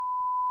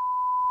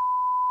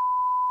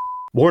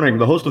Warning,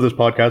 the host of this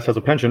podcast has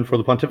a penchant for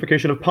the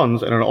pontification of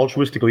puns and an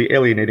altruistically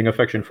alienating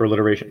affection for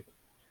alliteration.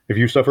 If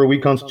you suffer a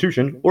weak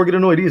constitution or get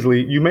annoyed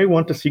easily, you may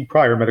want to seek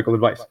prior medical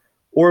advice.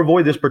 Or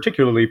avoid this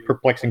particularly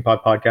perplexing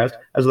podcast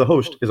as the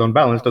host is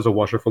unbalanced as a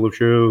washer full of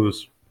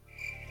shoes.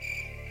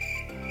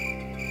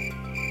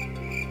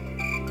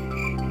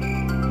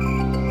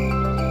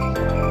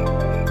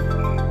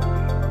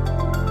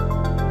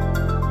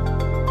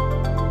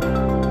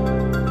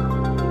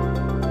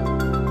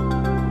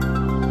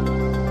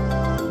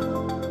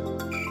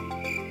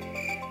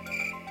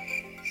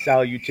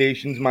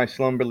 Salutations, my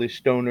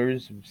slumberless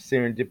stoners of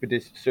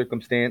serendipitous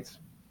circumstance.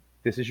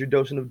 This is your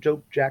docent of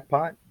joke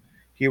jackpot,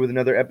 here with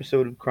another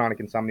episode of Chronic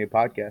Insomnia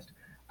Podcast.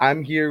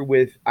 I'm here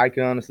with, I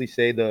can honestly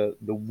say, the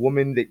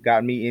woman that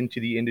got me into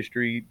the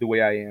industry the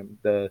way I am.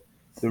 The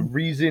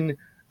reason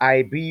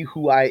I be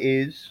who I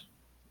is,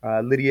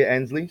 Lydia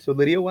Ensley. So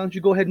Lydia, why don't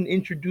you go ahead and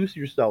introduce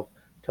yourself?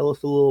 Tell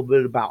us a little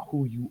bit about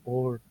who you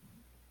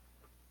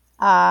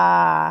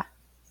are.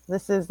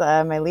 This is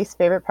my least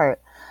favorite part.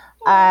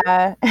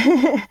 I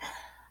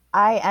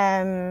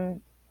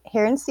am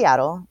here in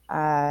Seattle.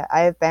 I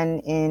have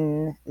been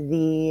in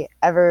the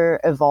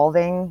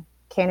ever-evolving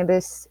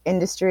cannabis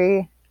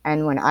industry,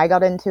 and when I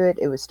got into it,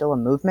 it was still a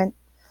movement.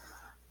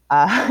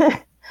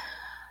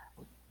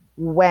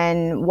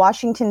 When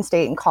Washington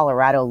State and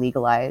Colorado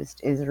legalized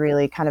is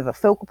really kind of a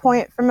focal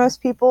point for most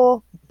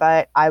people,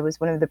 but I was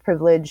one of the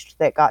privileged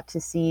that got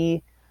to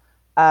see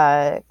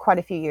quite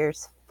a few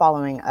years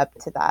following up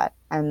to that,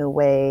 and the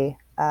way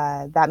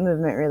that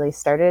movement really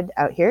started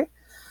out here.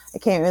 I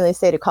can't really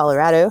say to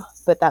Colorado,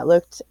 but that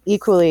looked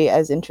equally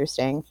as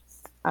interesting.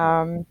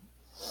 Admittingly,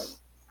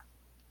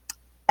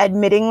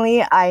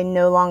 I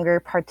no longer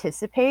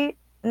participate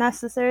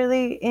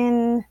necessarily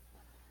in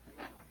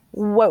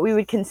what we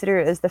would consider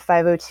as the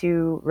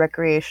 502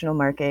 recreational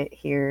market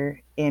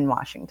here in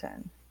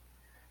Washington.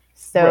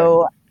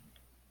 So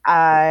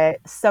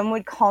some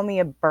would call me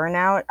a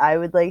burnout. I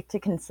would like to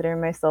consider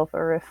myself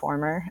a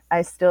reformer.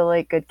 I still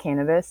like good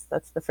cannabis.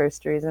 That's the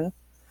first reason.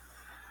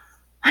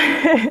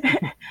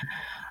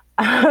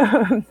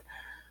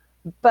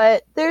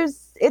 But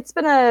it's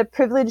been a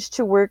privilege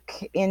to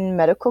work in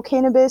medical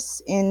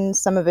cannabis in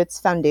some of its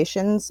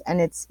foundations,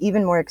 and it's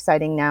even more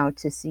exciting now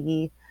to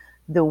see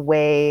the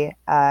way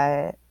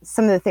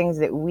some of the things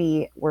that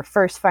we were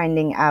first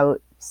finding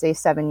out, say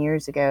 7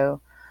 years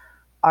ago,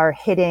 are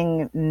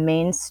hitting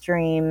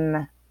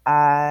mainstream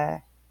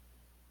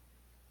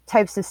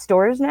types of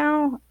stores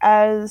now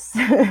as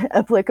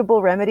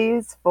applicable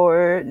remedies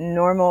for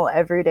normal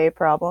everyday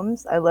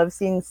problems. I love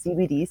seeing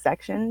CBD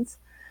sections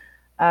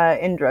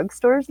in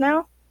drugstores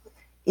now,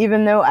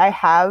 even though I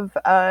have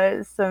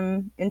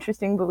some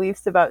interesting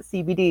beliefs about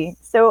CBD.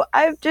 So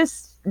I've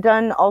just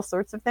done all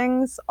sorts of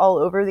things all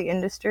over the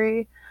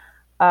industry,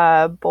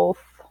 both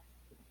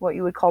what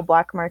you would call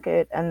black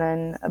market and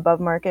then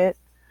above market.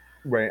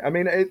 Right. I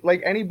mean,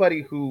 like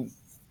anybody who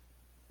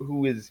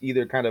is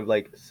either kind of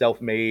like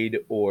self-made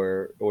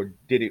or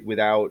did it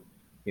without,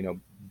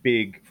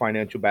 big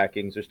financial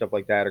backings or stuff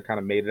like that, or kind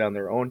of made it on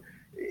their own,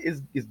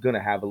 is going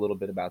to have a little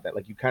bit about that.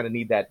 Like you kind of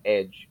need that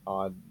edge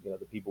on,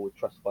 the people with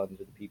trust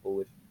funds or the people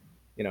with,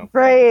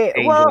 right.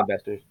 Angel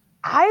investors.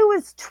 I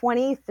was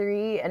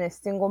 23 and a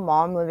single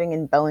mom living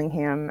in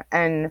Bellingham,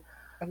 and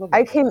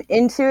I came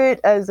into it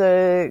as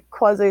a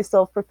quasi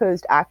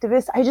self-proposed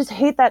activist. I just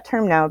hate that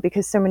term now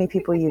because so many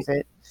people use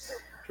it.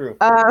 True.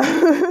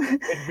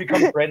 It's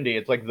become trendy.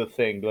 It's like the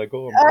thing. Like,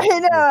 oh, I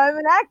know, I'm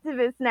an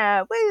activist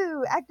now.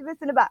 Woo,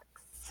 activist in a box.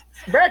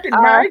 Back in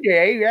my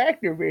day,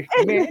 activist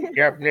meant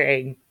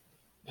something.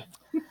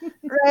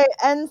 Right,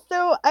 and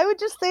so I would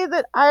just say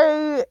that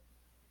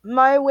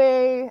my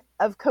way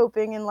of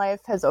coping in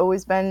life has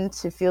always been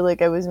to feel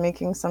like I was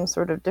making some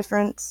sort of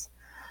difference.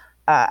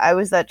 I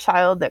was that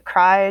child that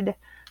cried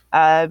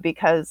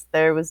because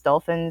there was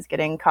dolphins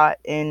getting caught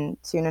in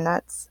tuna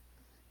nets.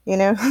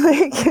 Yeah,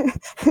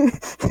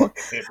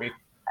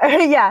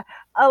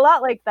 a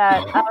lot like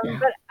that.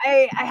 But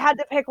I had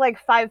to pick like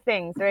 5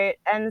 things, right?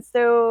 And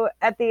so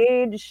at the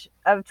age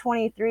of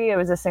 23, I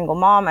was a single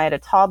mom. I had a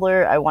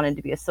toddler. I wanted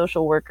to be a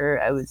social worker.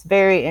 I was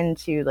very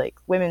into like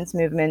women's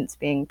movements,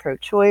 being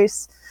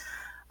pro-choice.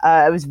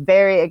 I was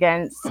very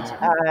against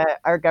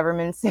our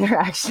government's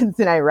interactions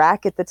in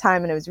Iraq at the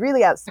time, and I was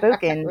really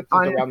outspoken.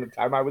 Around the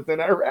time I was in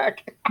Iraq.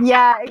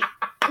 Yeah,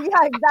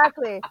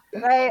 exactly.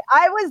 Right,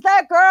 I was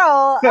that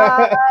girl.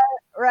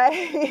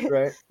 Right.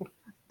 Right.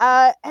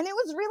 And it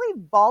was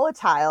really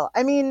volatile.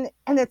 I mean,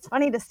 and it's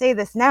funny to say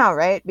this now,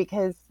 right?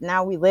 Because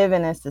now we live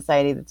in a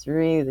society that's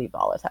really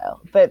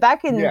volatile. But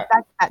back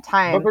that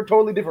time, but for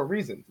totally different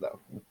reasons, though.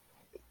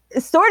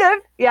 Sort of,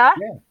 yeah.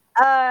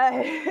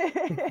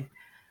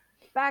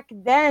 Back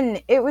then,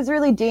 it was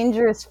really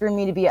dangerous for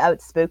me to be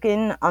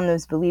outspoken on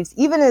those beliefs,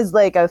 even as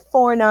like a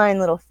 4'9"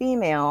 little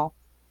female.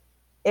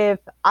 If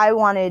I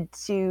wanted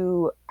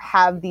to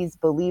have these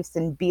beliefs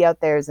and be out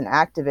there as an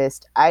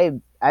activist, I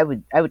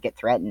would get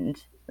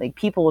threatened. Like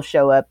people will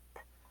show up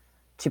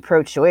to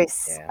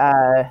pro-choice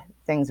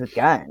things with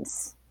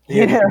guns.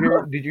 Yeah,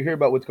 did you hear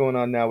about what's going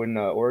on now in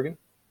Oregon?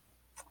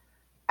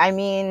 I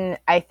mean,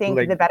 I think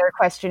Like, the better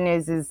question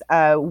is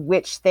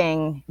which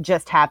thing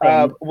just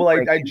happened well,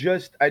 before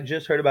I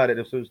just heard about it.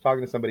 So I was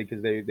talking to somebody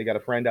because they got a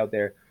friend out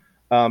there.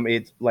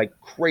 It's like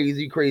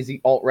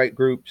crazy alt right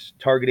groups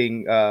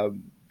targeting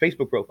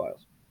Facebook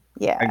profiles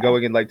and yeah.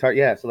 going in like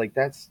yeah. So like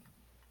that's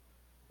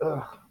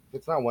ugh,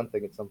 it's not one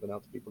thing; it's something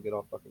else. People get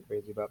all fucking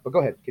crazy about. But go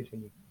ahead,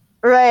 continue.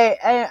 Right.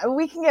 And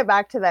we can get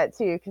back to that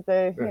too,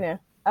 because Yeah,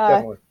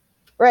 definitely.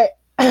 right.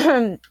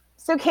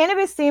 So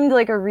cannabis seemed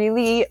like a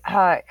really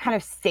kind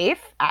of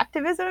safe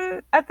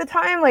activism at the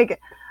time. Like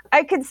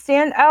I could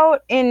stand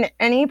out in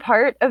any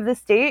part of the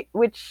state,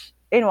 which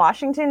in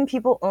Washington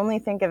people only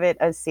think of it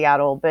as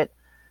Seattle, but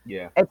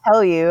Yeah. I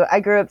tell you,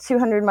 I grew up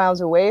 200 miles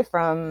away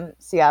from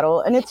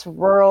Seattle, and it's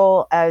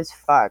rural as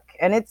fuck,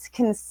 and it's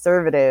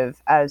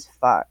conservative as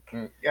fuck.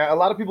 Yeah, a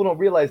lot of people don't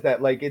realize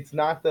that. Like, it's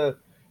not the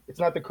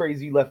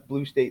crazy left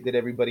blue state that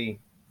everybody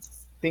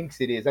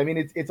thinks it is. I mean,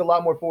 it's a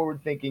lot more forward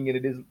thinking, and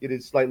it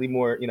is slightly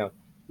more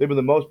liberal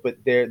than most. But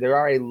there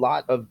are a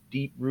lot of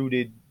deep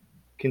rooted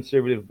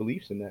conservative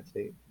beliefs in that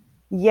state.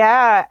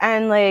 Yeah,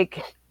 and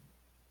like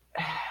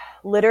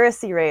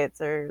literacy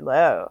rates are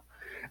low.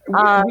 with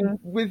Um,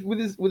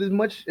 with as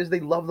much as they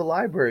love the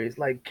libraries,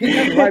 like King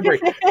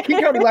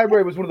County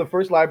Library was one of the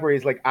first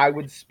libraries like I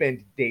would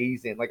spend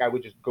days in. Like I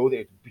would just go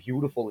there. It's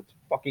beautiful. It's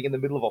fucking in the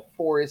middle of a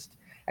forest,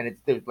 and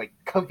there's like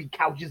comfy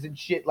couches and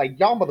shit. Like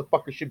y'all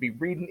motherfuckers should be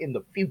reading in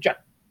the future.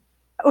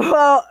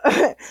 well,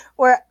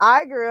 where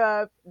I grew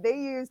up, they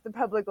used the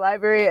public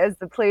library as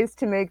the place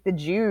to make the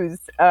Jews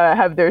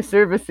have their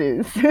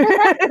services.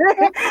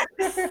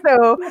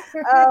 So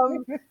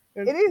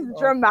it It's is awesome.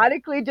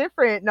 dramatically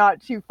different,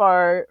 not too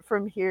far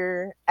from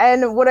here.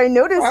 And what I What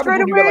noticed happens right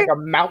when you got away, like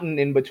a mountain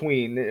in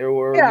between,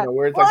 or yeah,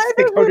 where it's well, like six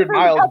there's, hundred there's a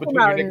miles couple between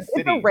your mountains. next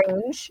It's a city?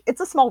 range.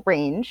 It's a small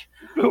range.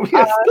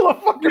 Yeah, still a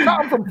fucking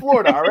mountain from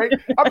Florida, all right?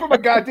 I'm from a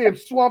goddamn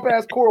swamp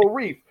ass coral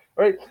reef,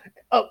 all right?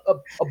 A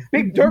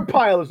big dirt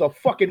pile is a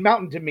fucking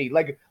mountain to me.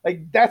 Like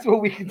that's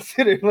what we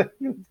consider like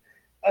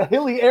a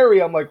hilly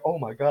area. I'm like, oh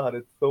my god,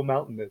 it's so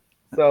mountainous.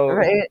 So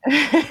Right.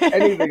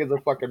 anything is a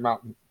fucking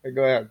mountain. Hey,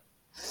 go ahead.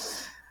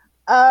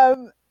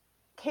 um,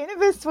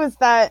 Cannabis was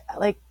that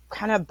like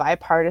kind of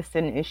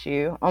bipartisan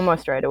issue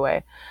almost right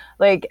away.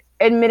 Like,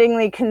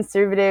 admittingly,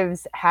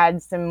 conservatives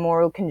had some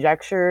moral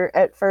conjecture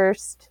at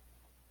first,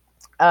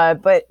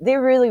 but they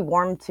really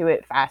warmed to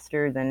it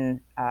faster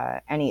than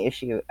any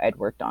issue I'd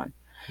worked on.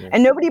 Yeah.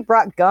 And nobody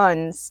brought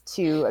guns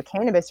to a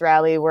cannabis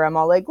rally where I'm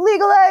all like,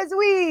 legalize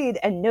weed,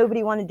 and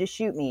nobody wanted to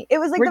shoot me. It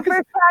was like Right, the 'cause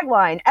first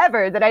tagline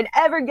ever that I'd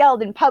ever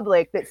yelled in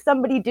public that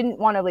somebody didn't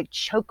want to like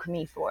choke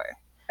me for.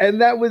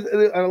 and that was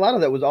and a lot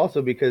of that was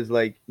also because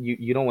like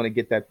you don't want to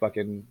get that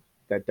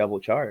double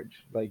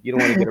charge. Like you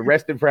don't want to get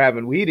arrested for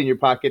having weed in your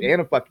pocket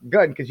and a fucking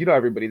gun because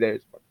everybody there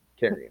is fucking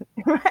carrying.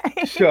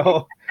 Right.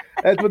 So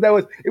that's what that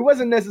was. It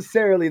wasn't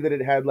necessarily that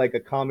it had like a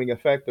calming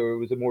effect or it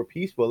was a more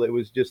peaceful. It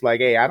was just like,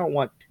 hey, I don't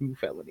want two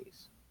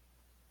felonies.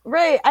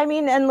 Right. I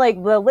mean, and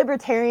like the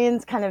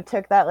libertarians kind of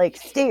took that like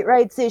state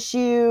rights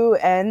issue,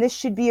 and this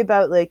should be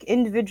about like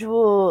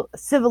individual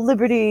civil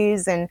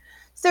liberties, and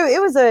so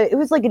it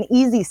was like an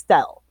easy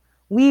sell.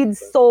 Weed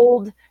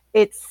sold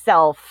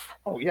itself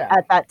Oh yeah,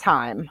 at that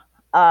time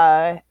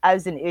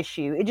as an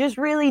issue. It just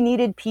really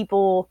needed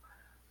people,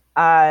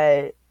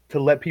 to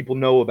let people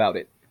know about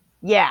it,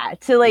 yeah,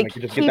 to like like to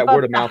just get keep that up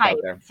word of the mouth hype, out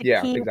there. to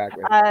Yeah, keep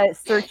exactly.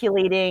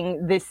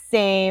 circulating the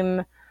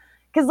same.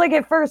 Because like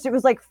at first it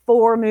was like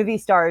four movie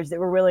stars that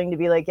were willing to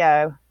be like,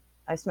 yeah,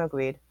 I smoke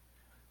weed.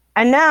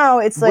 And now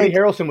it's Woody like,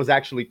 Harrelson was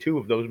actually two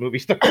of those movie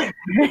stars.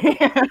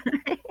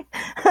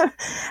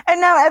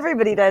 and now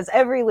everybody does.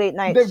 Every late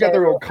night They've got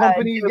their own show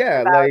company. jokes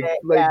Yeah, about like it.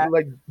 like Yeah.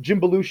 like Jim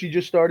Belushi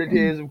just started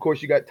his. Of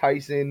course, you got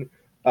Tyson.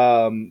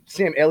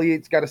 Sam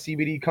Elliott's got a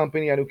CBD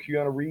company. I know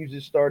Keanu Reeves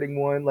is starting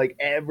one. Like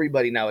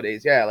everybody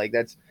nowadays. Yeah, like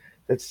that's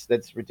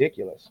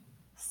ridiculous.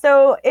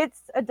 So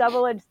it's a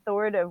double edged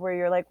sword of where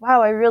you're like,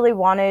 wow, I really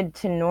wanted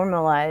to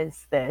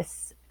normalize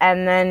this.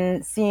 And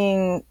then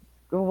seeing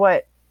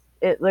what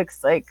it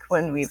looks like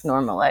when we've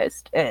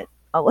normalized it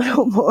a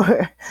little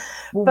more.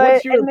 Well, But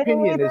what's your admittingly,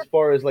 opinion as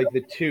far as like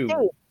the two?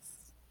 states.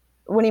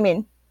 What do you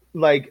mean?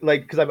 Like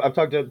because I've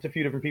talked to a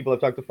few different people. I've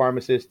talked to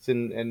pharmacists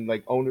and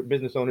like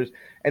business owners,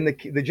 and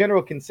the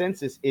general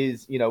consensus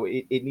is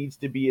it needs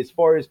to be as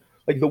far as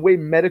like the way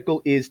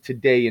medical is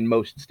today in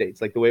most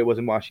states, like the way it was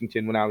in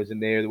Washington when I was in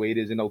there, the way it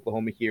is in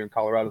Oklahoma here, in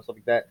Colorado, stuff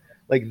like that.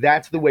 Like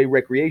that's the way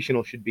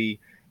recreational should be,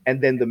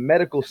 and then the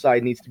medical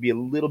side needs to be a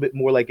little bit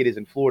more like it is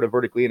in Florida,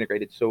 vertically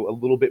integrated, so a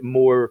little bit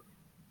more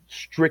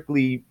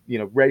strictly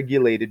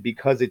regulated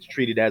because it's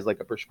treated as like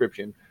a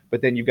prescription.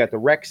 But then you've got the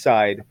rec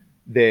side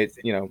that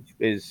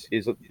is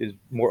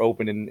more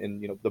open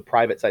and the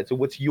private side. So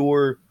what's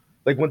your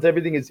like once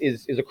everything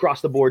is across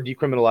the board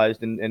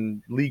decriminalized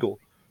and legal,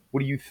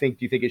 what do you think?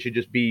 Do you think it should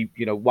just be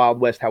Wild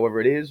West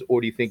however it is,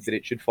 or do you think that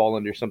it should fall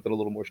under something a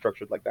little more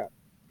structured like that?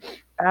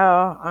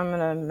 Oh, I'm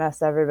gonna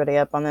mess everybody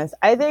up on this.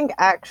 I think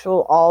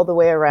actual all the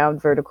way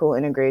around vertical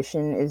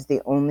integration is the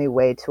only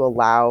way to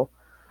allow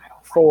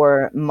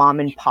for mom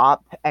and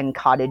pop and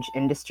cottage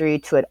industry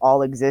to at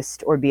all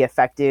exist or be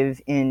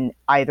effective in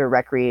either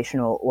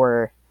recreational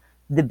or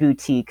the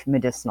boutique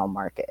medicinal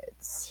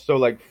markets. So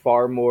like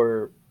far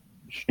more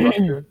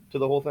structure to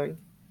the whole thing.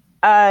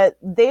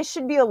 They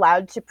should be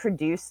allowed to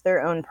produce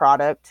their own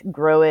product,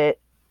 grow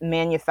it,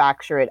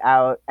 manufacture it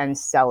out, and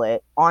sell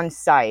it on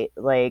site,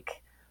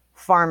 like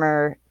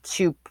farmer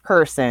to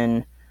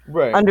person,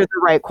 Right. under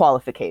the right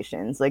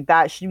qualifications. Like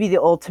that should be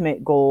the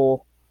ultimate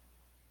goal,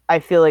 I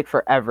feel like,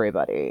 for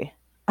everybody.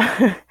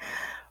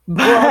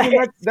 Well, I But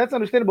mean that's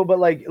understandable, but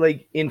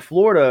like in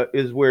Florida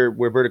is where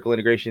vertical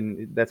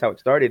integration, that's how it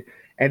started,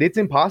 and it's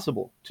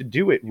impossible to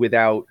do it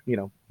without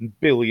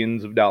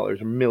billions of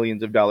dollars or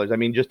millions of dollars. I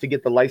mean, just to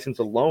get the license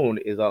alone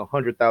is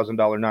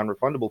 $100,000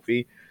 non-refundable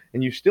fee,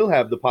 and you still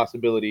have the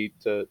possibility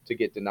to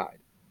get denied.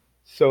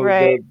 So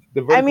right.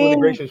 the I vertical mean,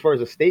 integration, as far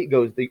as a state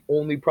goes, the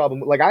only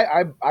problem, like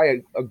I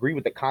agree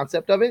with the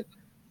concept of it,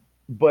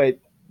 but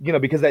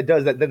because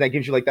that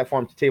gives you like that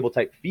farm to table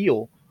type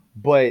feel,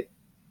 but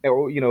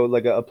or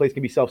like a place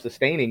can be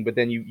self-sustaining, but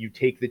then you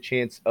take the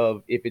chance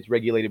of, if it's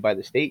regulated by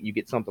the state, you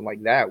get something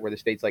like that where the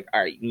state's like,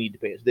 all right, you need to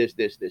pay us this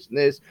and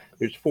this.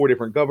 There's four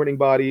different governing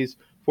bodies,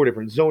 four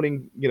different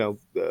zoning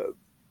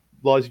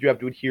laws that you have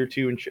to adhere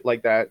to and shit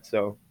like that.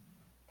 So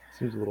it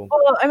seems a little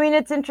well, I mean,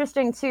 it's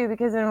interesting too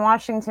because in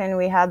Washington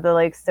we had the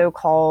like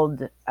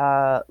so-called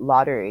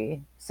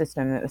lottery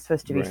system that was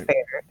supposed to be right.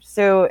 fair.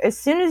 So as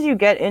soon as you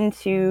get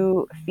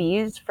into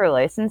fees for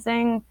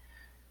licensing,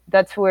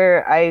 that's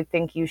where I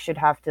think you should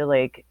have to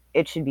like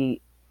it should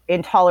be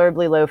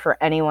intolerably low for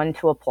anyone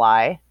to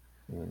apply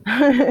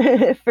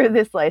Mm. for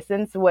this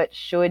license. What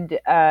should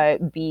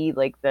be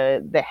like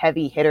the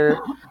heavy hitter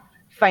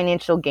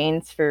financial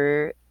gains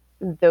for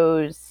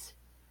those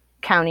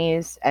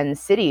counties and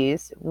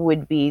cities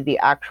would be the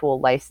actual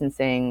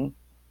licensing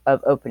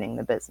of opening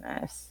the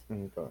business.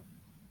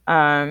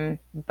 Okay.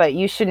 But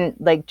you shouldn't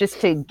like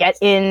just to get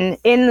in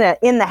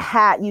the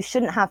hat. You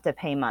shouldn't have to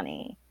pay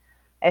money.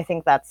 I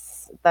think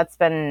that's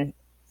been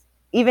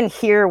even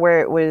here where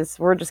it was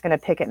we're just going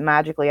to pick it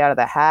magically out of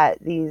the hat.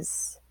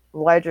 These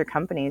larger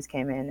companies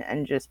came in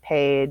and just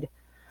paid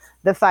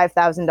the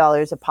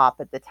 $5,000 a pop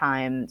at the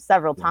time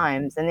several Mm.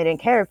 times, and they didn't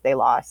care if they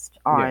lost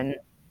Yeah.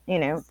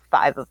 on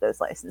 5 of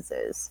those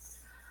licenses.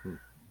 Mm.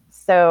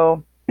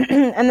 So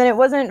and then it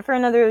wasn't for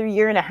another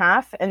year and a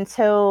half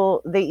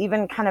until they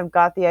even kind of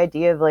got the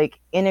idea of like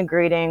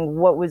integrating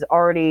what was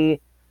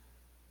already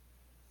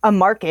a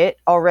market,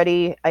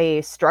 already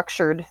a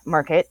structured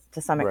market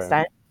to some Right.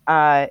 extent,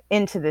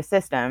 into the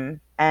system.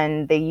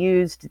 And they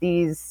used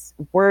these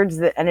words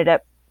that ended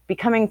up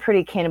becoming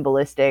pretty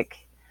cannibalistic,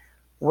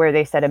 where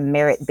they said a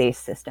merit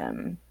based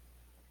system.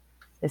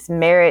 This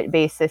merit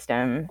based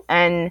system.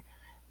 And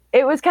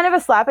it was kind of a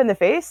slap in the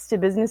face to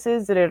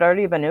businesses that had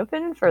already been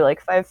open for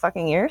like 5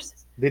 fucking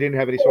years. They didn't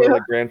have any sort of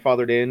like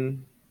grandfathered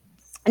in.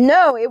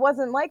 No, it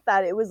wasn't like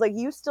that. It was like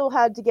you still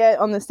had to get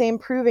on the same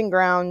proving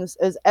grounds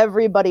as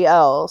everybody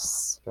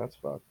else. That's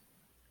fucked.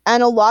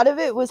 And a lot of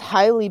it was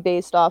highly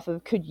based off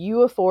of could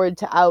you afford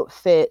to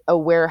outfit a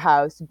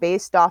warehouse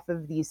based off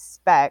of these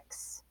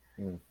specs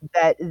Mm.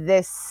 that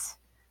this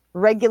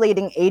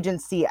regulating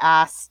agency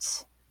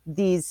asked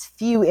these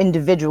few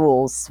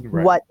individuals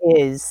Right. what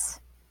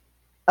is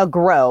a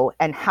grow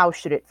and how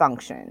should it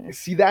function.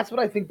 See, that's what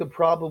I think the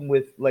problem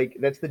with, like,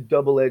 that's the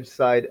double-edged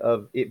side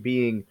of it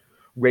being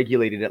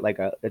regulated at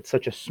at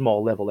such a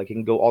small level. Like, it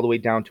can go all the way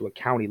down to a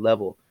county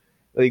level.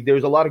 Like,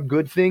 there's a lot of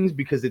good things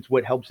because it's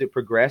what helps it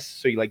progress.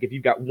 So, like, if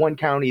you've got one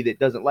county that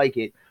doesn't like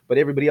it, but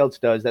everybody else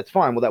does, that's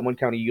fine. Well, that one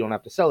county, you don't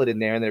have to sell it in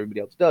there, and everybody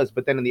else does.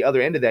 But then on the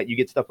other end of that, you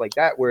get stuff like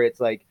that where it's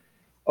like,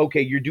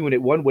 okay, you're doing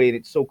it one way and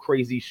it's so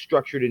crazy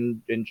structured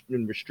and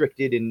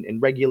restricted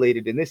and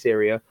regulated in this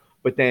area,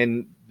 but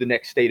then the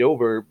next state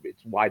over,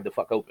 it's wide the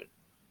fuck open.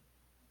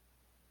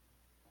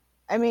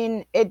 I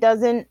mean, it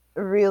doesn't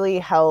really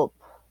help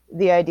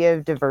the idea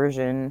of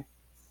diversion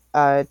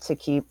to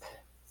keep,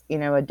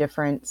 a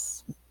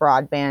difference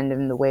broadband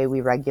in the way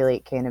we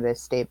regulate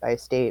cannabis state by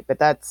state. But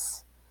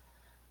that's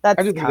I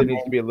that's just think there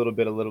needs to coming, be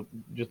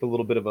just a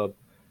little bit of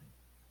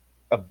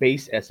a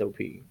base SOP,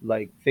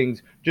 like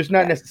things, just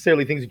not yeah.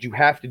 necessarily things that you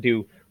have to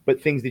do,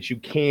 but things that you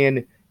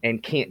can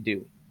and can't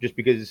do. Just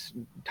because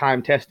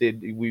time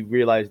tested, we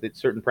realized that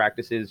certain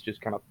practices just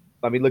kind of.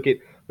 I mean, look at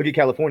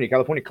California.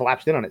 California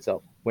collapsed in on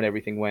itself when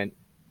everything went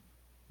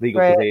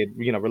legal because Right.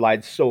 they had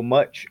relied so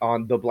much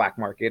on the black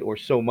market or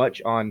so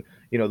much on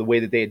the way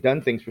that they had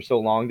done things for so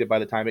long that by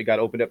the time it got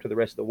opened up to the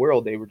rest of the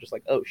world, they were just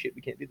like, oh shit,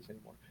 we can't do this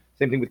anymore.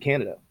 Same thing with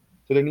Canada.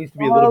 So there needs to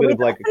be a little Well, bit we of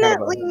like a kind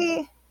of a.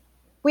 definitely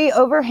we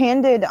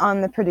overhanded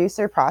on the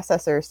producer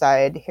processor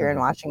side here in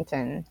Mhm.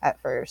 Washington at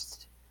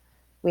first.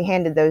 We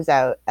handed those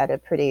out at a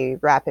pretty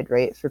rapid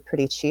rate for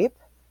pretty cheap.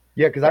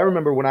 Yeah, because I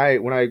remember when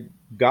I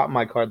got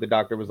my card, the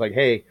doctor was like,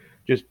 "Hey,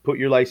 just put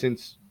your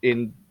license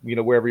in,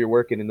 wherever you're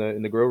working in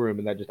the grow room,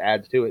 and that just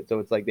adds to it." So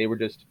it's like they were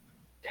just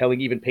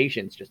telling even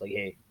patients, just like,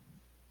 "Hey,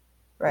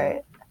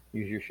 Right.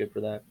 use your shit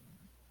for that."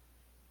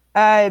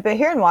 But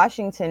here in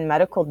Washington,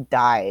 medical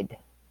died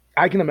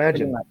I can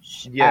pretty imagine.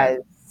 much Yeah,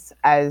 as years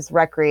as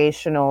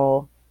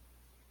recreational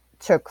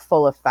took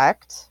full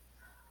effect.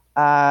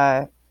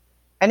 And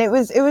it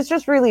was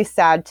just really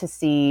sad to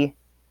see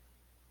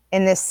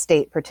in this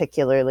state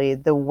particularly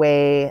the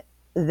way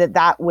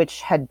that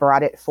which had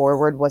brought it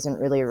forward wasn't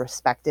really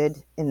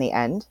respected in the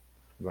end.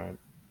 Right.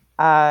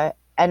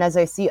 And as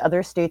I see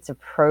other states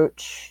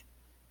approach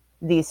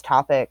these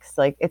topics,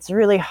 like it's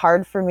really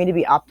hard for me to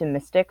be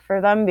optimistic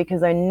for them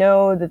because I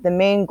know that the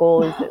main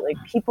goal is that like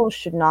people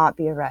should not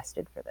be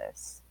arrested for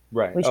this.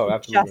 Right. We Oh, should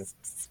absolutely. just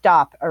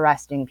stop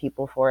arresting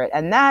people for it,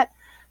 and that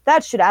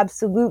should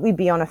absolutely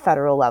be on a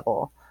federal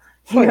level.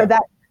 Oh, You know yeah.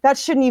 that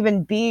shouldn't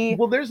even be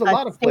Well, there's a a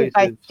lot of state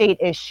by places. state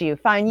issue.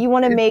 Fine, you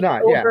want to It's make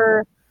not. Yeah.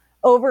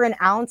 over an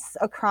ounce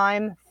a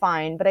crime,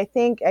 fine. But I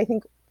think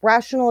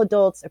rational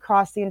adults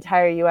across the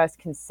entire U.S.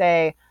 can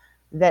say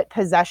that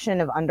possession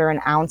of under an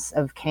ounce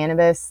of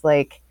cannabis,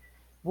 like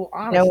Well,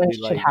 no one honestly,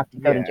 should like, have to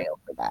go to yeah. jail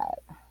for that.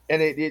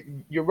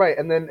 And you're right.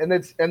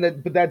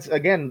 But that's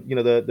again,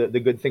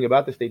 the good thing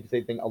about the state to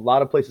state thing. A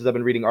lot of places I've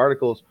been reading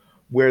articles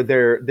where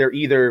they're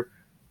either,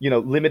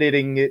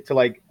 limiting it to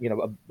like,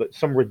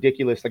 some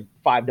ridiculous like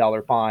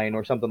 $5 fine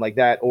or something like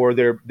that, or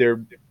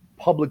they're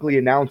publicly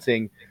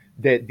announcing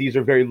that these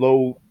are very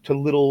low to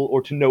little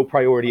or to no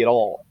priority at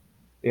all.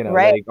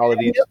 Right. Like all of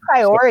And no these stuff.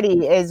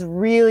 priority is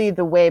really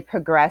the way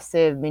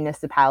progressive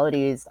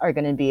municipalities are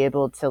going to be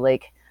able to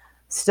like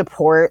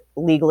support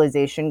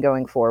legalization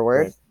going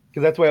forward. Right.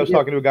 Because that's why I was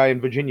talking to a guy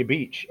in Virginia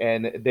Beach,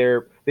 and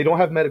they don't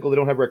have medical, they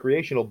don't have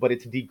recreational, but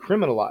it's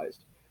decriminalized,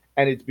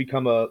 and it's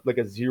become a like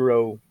a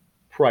zero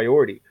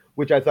priority,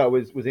 which I thought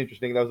was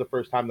interesting. That was the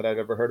first time that I'd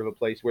ever heard of a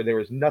place where there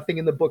was nothing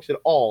in the books at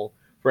all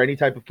for any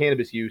type of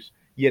cannabis use,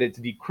 yet it's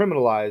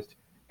decriminalized,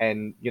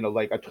 and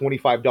like a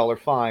 $25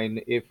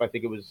 fine if I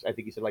think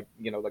he said like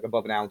like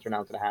above an ounce or an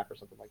ounce and a half or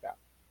something like that.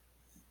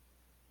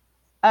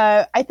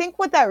 I think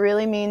what that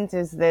really means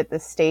is that the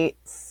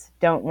states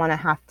don't want to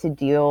have to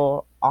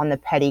deal on the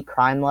petty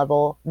crime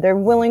level. They're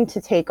willing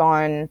to take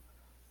on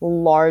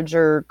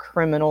larger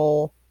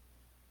criminal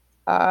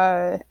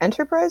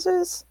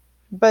enterprises,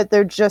 but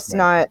they're just Right.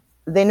 not.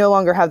 They no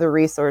longer have the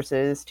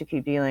resources to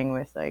keep dealing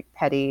with like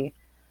petty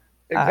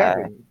uh,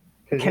 Exactly.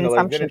 Because like then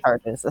consumption it's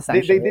charges, they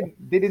essentially.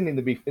 didn't need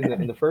to be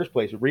in the first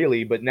place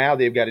really, but now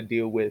they've got to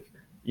deal with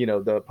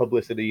the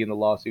publicity and the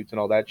lawsuits and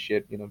all that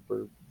shit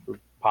for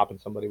popping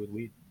somebody with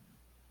weed.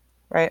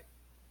 Right.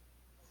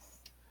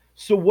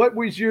 So what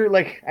was your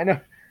like? I know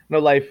no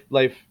life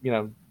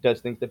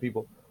does things to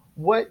people.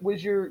 What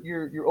was your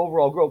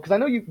overall goal? Because I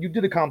know you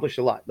did accomplish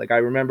a lot. Like I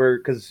remember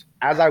because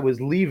as I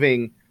was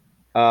leaving,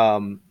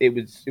 it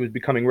was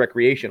becoming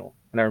recreational,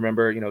 and I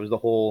remember it was the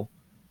whole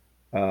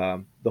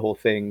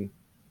thing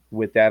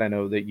with that. I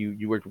know that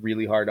you worked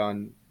really hard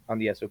on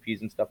the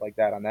SOPs and stuff like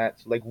that on that.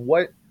 So like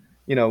what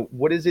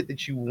is it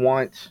that you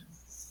wanted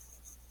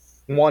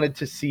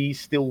to see,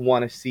 still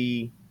want to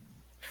see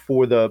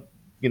for the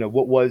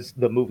what was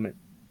the movement?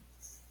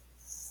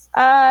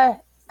 Uh,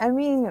 I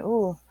mean,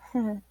 ooh.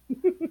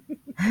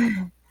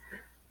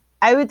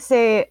 I would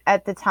say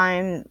at the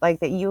time, like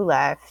that you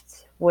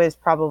left, was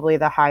probably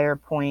the higher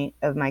point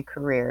of my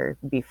career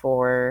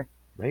before.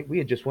 Right? We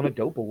had just won a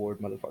dope award,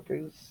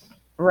 motherfuckers.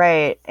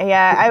 Right.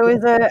 Yeah, I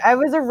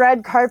was a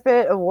red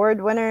carpet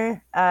award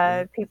winner.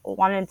 Right? People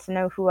wanted to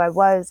know who I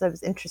was. I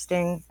was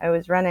interesting. I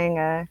was running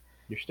a.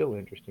 You're still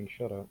interesting.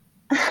 Shut up.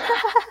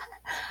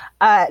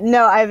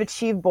 No, I've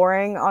achieved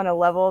boring on a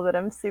level that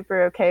I'm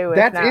super okay with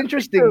That's now.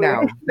 interesting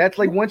now. That's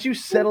like once you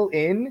settle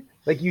in,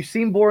 like you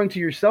seem boring to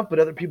yourself, but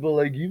other people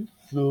are like you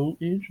so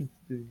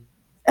interesting.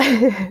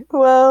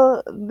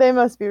 Well, they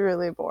must be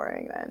really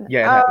boring then.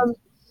 Yeah, it happens.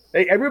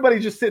 Hey,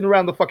 everybody's just sitting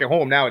around the fucking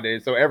home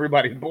nowadays, so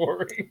everybody's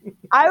boring.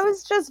 I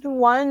was just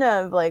one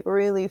of like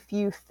really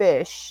few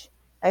fish,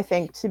 I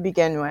think, to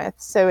begin with.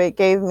 So it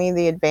gave me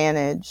the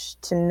advantage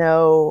to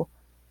know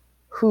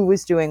who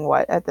was doing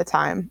what at the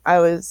time. I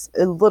was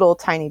a little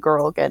tiny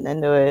girl getting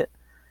into it.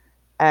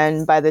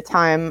 And by the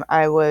time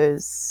I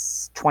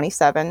was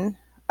 27,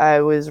 I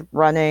was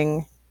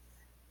running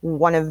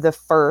one of the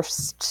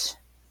first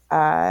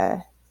uh,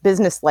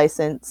 business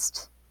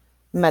licensed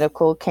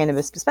medical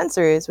cannabis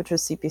dispensaries, which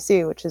was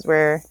CPC, which is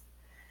where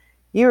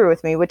you were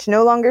with me, which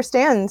no longer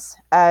stands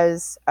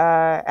as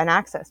an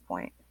access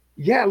point.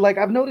 Yeah, like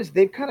I've noticed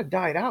they've kind of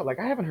died out. Like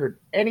I haven't heard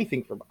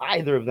anything from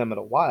either of them in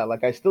a while.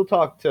 Like I still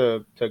talk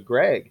to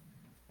Greg,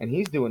 and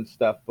he's doing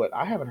stuff, but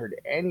I haven't heard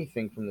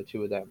anything from the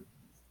two of them.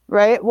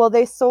 Right. Well,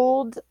 they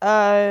sold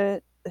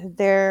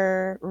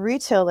their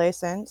retail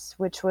license,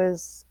 which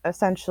was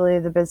essentially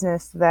the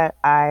business that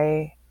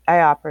I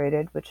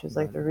operated, which was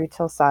like Right. the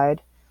retail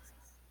side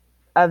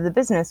of the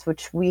business,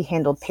 which we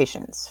handled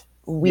patients.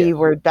 We Yes,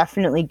 were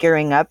definitely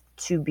gearing up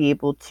to be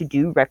able to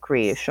do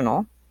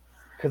recreational.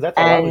 because that's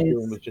all I was And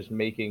doing was just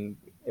making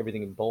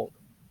everything in bulk.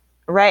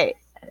 right.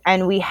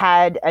 And we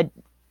had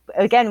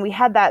again, we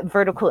had that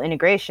vertical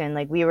integration.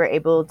 Like we were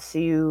able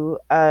to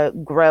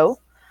grow.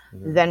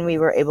 Mhm. Then we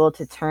were able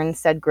to turn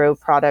said grow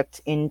product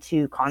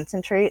into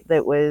concentrate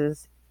that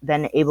was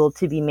then able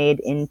to be made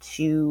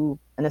into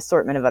an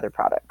assortment of other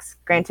products.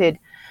 Granted,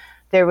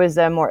 there was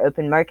a more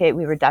open market.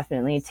 We were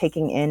definitely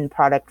taking in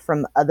product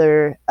from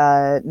other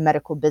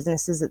medical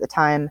businesses at the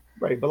time.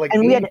 Right, but like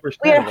And we 80%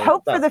 had of our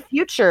hope for stuff. the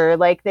future,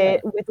 like Yeah.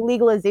 that with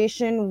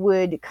legalization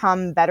would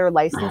come better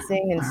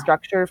licensing and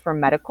structure for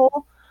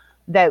medical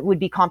that would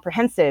be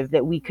comprehensive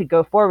that we could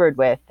go forward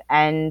with.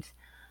 And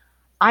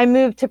I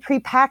moved to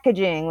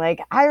pre-packaging.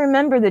 Like I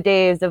remember the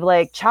days of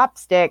like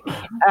chopstick,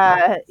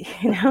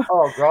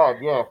 Oh God,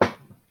 yeah.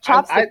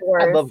 chopstick I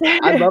wars. love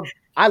I love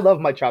I love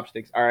my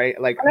chopsticks. All right,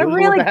 like And I'm those are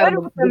the ones really I had good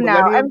on with the them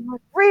now. Millennium. I'm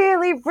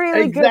really, really good, and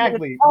it's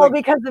Exactly. all Like,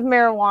 because of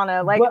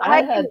marijuana. Like but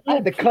I can I eat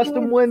had the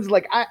custom peas. ones.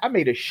 Like I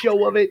made a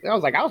show of it. I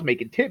was like, I was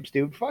making tips,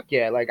 dude. Fuck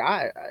yeah. Like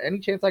any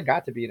chance I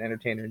got to be an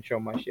entertainer and show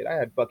my shit, I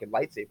had fucking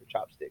lightsaber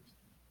chopsticks.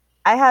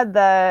 I had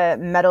the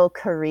metal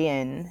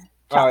Korean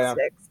Oh yeah.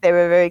 chopsticks. They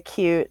were very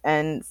cute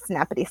and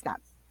snappity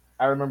snap.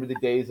 I remember the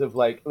days of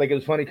like it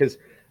was funny because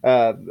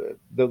uh,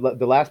 the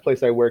last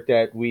place I worked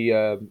at, we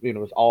it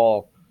was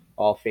all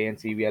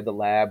fancy. We had the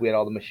lab, we had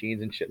all the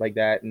machines and shit like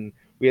that, and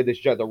we had this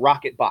the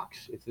rocket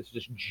box. It's this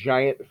just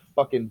giant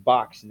fucking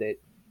box that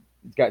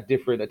it's got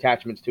different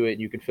attachments to it,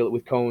 and you can fill it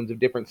with cones of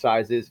different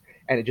sizes,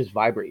 and it just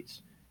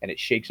vibrates and it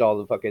shakes all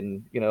the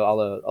fucking all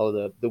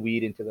the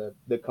weed into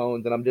the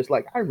cones. And I'm just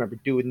like, I remember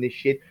doing this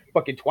shit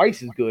fucking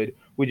twice as good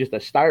with just a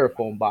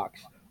styrofoam box.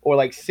 Or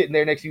like sitting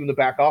there next to you in the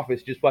back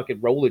office, just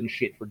fucking rolling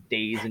shit for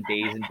days and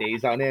days and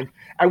days on end,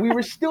 and we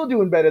were still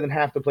doing better than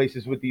half the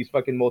places with these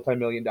fucking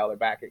multi-million-dollar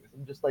backings.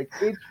 I'm just like,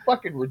 it's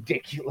fucking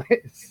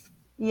ridiculous.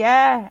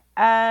 Yeah,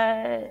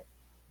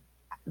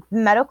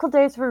 medical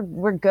days were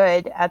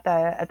good at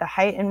the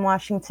height in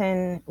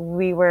Washington.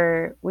 We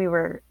were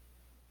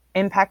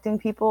impacting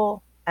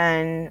people,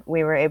 and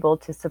we were able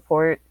to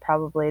support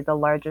probably the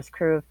largest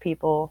crew of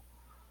people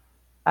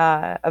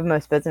of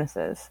most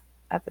businesses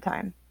at the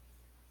time.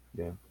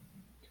 Yeah,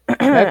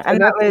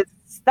 And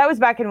that's that was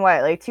back in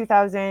what, like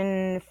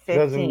 2015.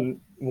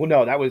 2000. Well,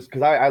 no, that was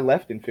because I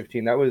left in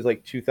 15. That was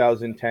like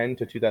 2010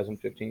 to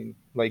 2015.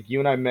 Like you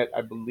and I met,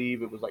 I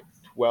believe it was like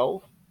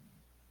 12,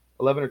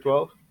 11 or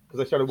 12, because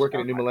I started working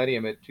at New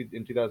Millennium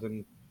in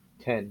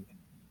 2010.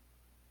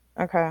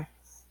 Okay.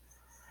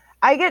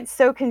 I get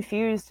so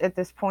confused at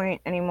this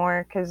point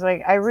anymore because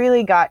like I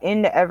really got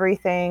into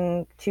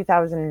everything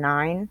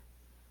 2009,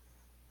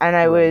 and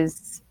Right.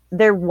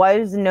 there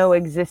was no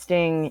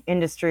existing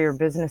industry or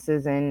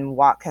businesses in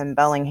Whatcom,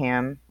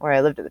 Bellingham, where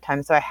I lived at the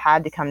time. So I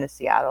had to come to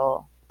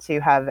Seattle to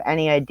have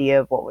any idea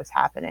of what was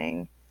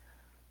happening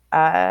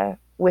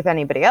with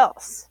anybody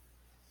else.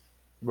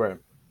 Right.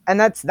 And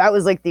that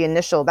was like the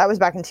initial. That was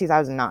back in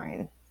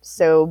 2009.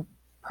 So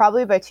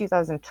probably by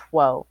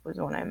 2012 was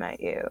when I met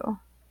you.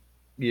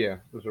 Yeah,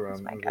 That's my it was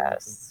around then.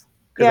 guess.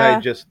 Because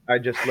Yeah. I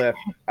just left.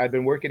 I'd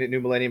been working at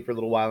New Millennium for a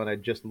little while, and I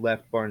just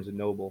left Barnes and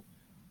Noble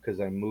because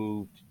I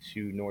moved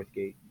to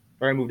Northgate,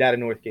 or I moved out of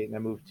Northgate and I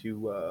moved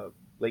to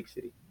Lake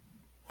City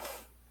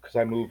because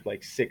I moved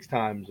like 6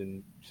 times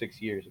in 6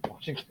 years in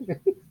Washington.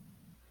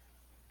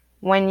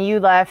 When you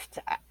left,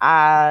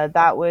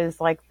 that was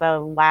like the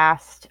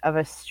last of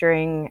a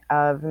string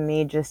of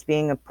me just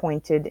being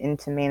appointed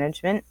into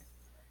management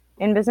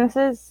in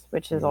businesses,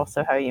 which is Mhm.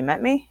 also how you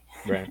met me.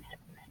 Right.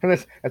 And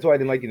that's why I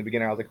didn't like you in the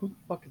beginning. I was like, who the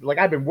fuck is, like,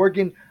 I've been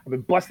working, I've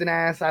been busting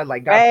ass, I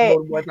like got Right.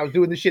 promoted once, I was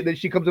doing this shit, then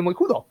she comes in, like,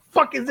 who the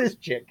fuck is this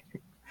chick?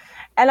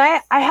 And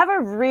I have a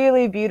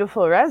really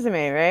beautiful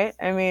resume, right?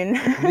 I mean,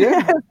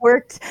 Yeah.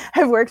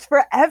 I've worked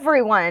for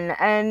everyone,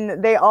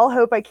 and they all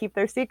hope I keep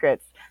their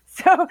secrets.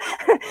 So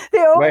they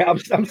all, Right. I'm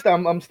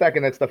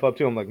stacking that stuff up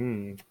too. I'm like,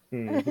 who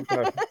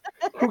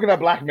can I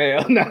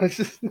blackmail? No, it's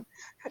just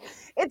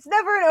it's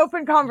never an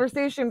open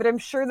conversation, but I'm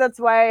sure that's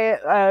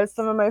why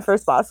some of my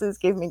first bosses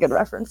gave me good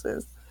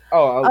references.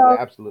 oh,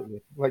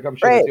 absolutely. Like I'm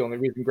sure that's Right. the only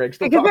reason Greg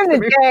still Because talks to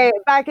me.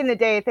 back in the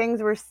day,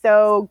 things were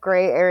so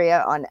gray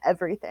area on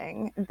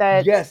everything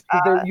that Yes,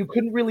 because there you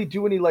couldn't really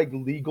do any like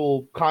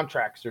legal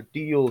contracts or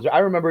deals. I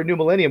remember at New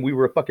Millennium we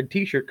were a fucking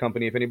t-shirt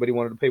company. If anybody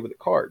wanted to pay with a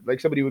card, like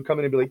somebody would come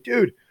in and be like,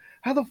 "Dude,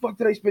 how the fuck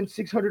did I spend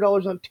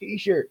 $600 on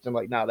t-shirts?" I'm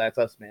like, "Nah, that's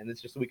us, man.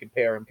 It's just so we can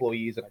pay our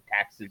employees and our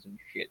taxes and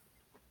shit."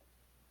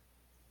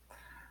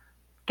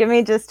 give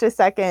me just a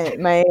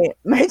second. My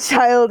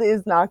child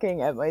is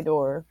knocking at my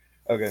door.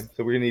 Okay,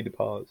 so we're gonna need to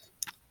pause.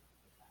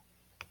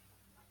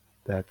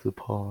 That's a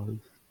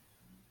pause.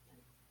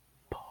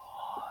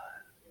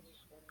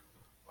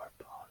 We're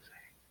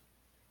pausing.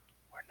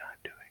 We're not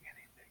doing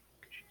anything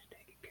because she's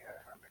taking care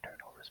of her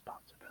maternal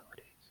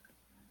responsibilities.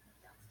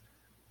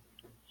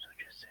 So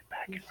just sit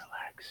back and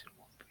relax, and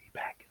we'll be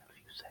back in a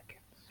few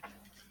seconds.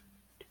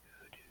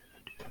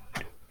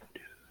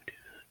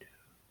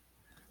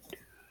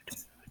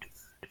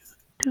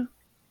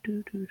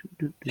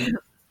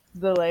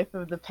 The life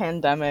of the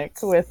pandemic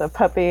with a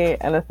puppy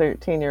and a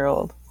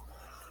 13-year-old.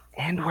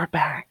 And we're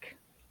back.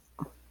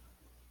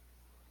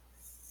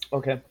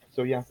 Okay,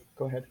 so yeah,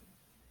 go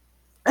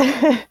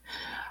ahead.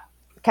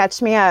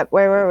 Catch me up.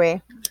 Where were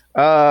we?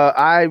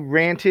 I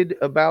ranted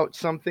about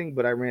something,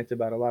 but I rant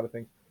about a lot of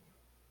things.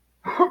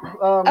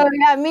 Oh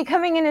yeah, me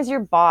coming in as your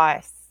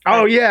boss.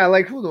 Oh yeah,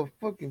 like who the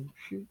fucking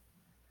shit?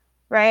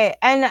 Right.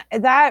 And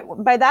that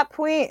by that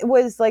point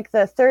was like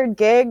the third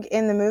gig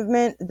in the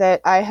movement that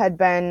I had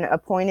been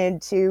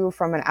appointed to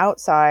from an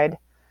outside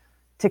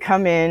to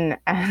come in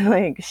and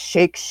like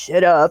shake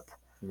shit up,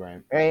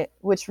 Right. right?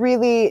 Which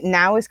really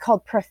now is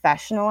called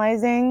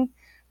professionalizing,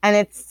 and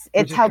Which it's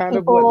is how kind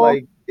of what people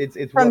like it's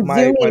what from my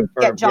Zooming get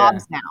firm, yeah.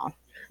 jobs now.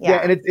 Yeah, Yeah.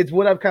 and it's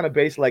what I've kind of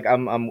based. Like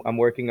I'm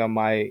working on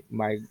my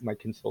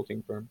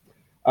consulting firm,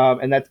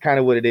 and that's kind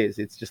of what it is.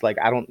 It's just like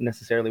I don't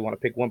necessarily want to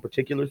pick one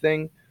particular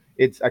thing.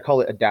 I call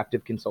it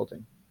adaptive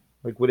consulting,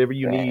 like whatever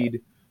you Right.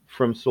 need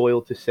from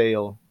soil to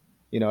sale.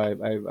 I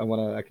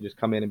can just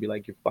come in and be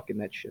like, you're fucking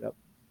that shit up.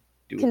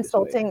 Do it this way.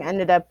 Consulting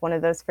ended up one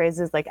of those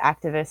phrases like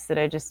activists that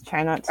I just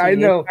try not to I use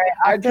know. very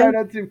I try often.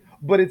 not to,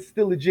 but it's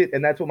still legit,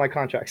 and that's what my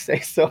contracts say.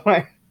 So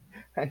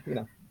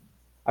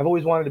I've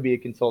always wanted to be a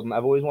consultant.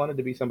 I've always wanted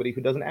to be somebody who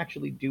doesn't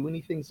actually do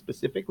anything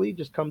specifically,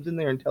 just comes in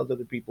there and tells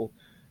other people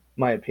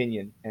my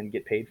opinion and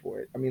get paid for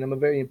it. I mean, I'm a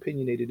very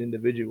opinionated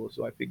individual,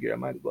 so I figure I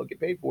might as well get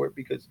paid for it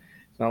because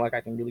it's not like I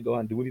can really go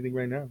out and do anything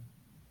right now.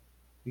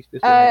 At least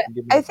this way I Uh, can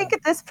give I think myself.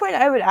 at this point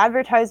I would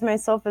advertise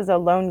myself as a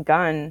lone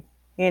gun.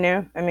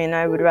 I mean,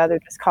 I would rather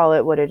just call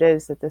it what it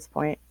is at this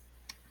point.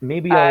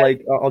 Maybe Uh,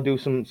 I'll do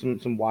some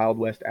Wild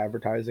West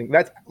advertising.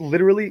 That's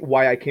literally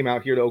why I came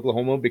out here to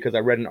Oklahoma because I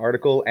read an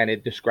article and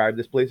it described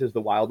this place as the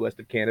Wild West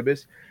of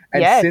cannabis.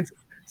 And yes,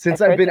 since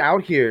I've I've heard been that.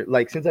 out here,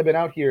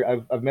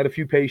 I've met a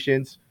few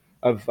patients.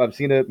 I've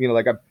seen a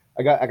like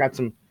I got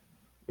some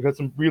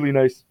really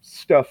nice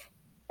stuff.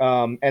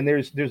 And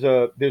there's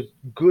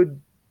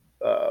good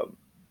uh,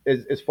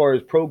 as far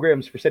as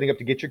programs for setting up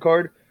to get your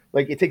card.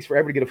 Like it takes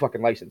forever to get a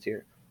fucking license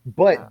here.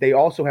 But they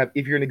also have,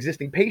 if you're an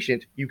existing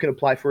patient, you can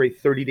apply for a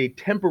 30-day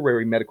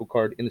temporary medical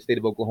card in the state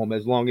of Oklahoma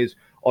as long as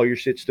all your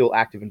shit's still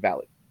active and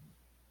valid.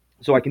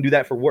 So I can do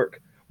that for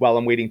work while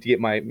I'm waiting to get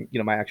my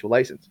actual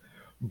license.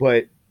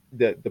 But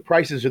the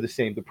prices are the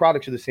same, the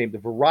products are the same, the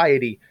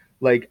variety.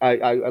 Like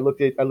I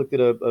looked at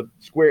a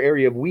square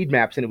area of weed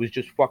maps and it was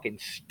just fucking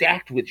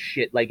stacked with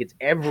shit. Like it's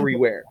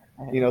everywhere.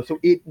 So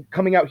it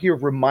coming out here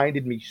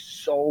reminded me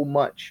so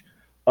much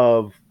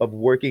of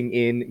working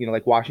in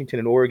like Washington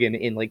and Oregon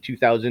in like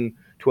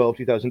 2012,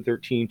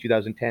 2013,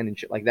 2010 and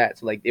shit like that.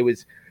 So like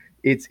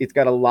it's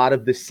got a lot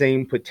of the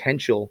same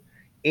potential,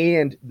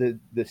 and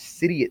the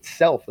city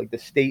itself, like the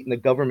state and the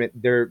government,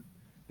 they're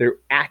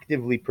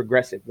actively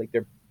progressive. Like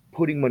they're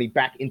putting money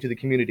back into the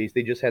communities.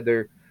 They just had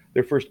their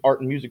first art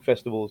and music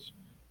festivals,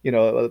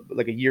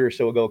 like a year or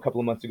so ago, a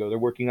couple of months ago. They're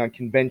working on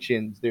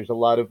conventions. There's a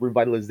lot of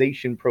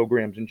revitalization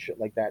programs and shit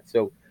like that.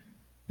 So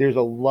there's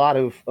a lot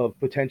of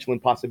potential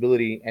and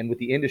possibility. And with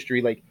the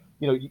industry, like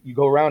you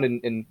go around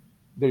and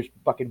there's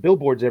fucking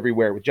billboards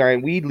everywhere with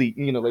giant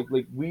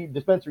like weed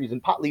dispensaries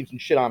and pot leaves and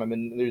shit on them,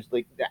 and there's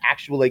like the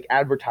actual like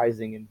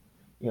advertising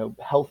and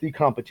healthy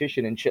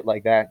competition and shit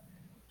like that.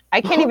 I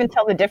can't even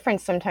tell the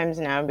difference sometimes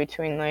now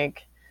between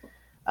like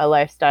a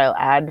lifestyle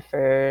ad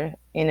for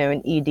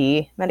an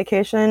ED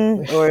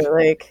medication or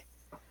like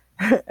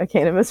a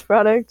cannabis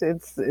product.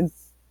 It's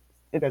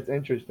That's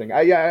interesting.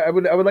 I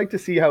would like to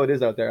see how it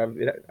is out there.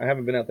 I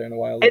haven't been out there in a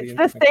while. It'll be it's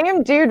the interesting.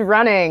 same dude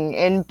running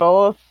in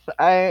both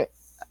ads.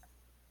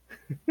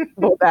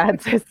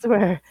 I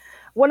swear.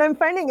 What I'm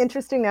finding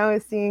interesting now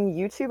is seeing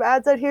YouTube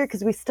ads out here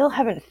because we still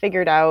haven't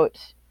figured out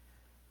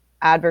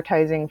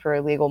advertising for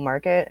a legal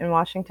market in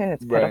Washington.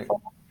 It's Right.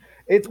 pitiful.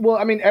 It's well,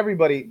 I mean,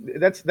 everybody.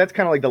 That's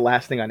kind of like the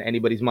last thing on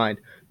anybody's mind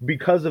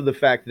because of the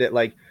fact that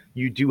like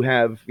you do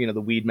have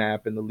the weed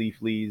map and the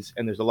leaf leads,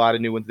 and there's a lot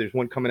of new ones. There's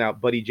one coming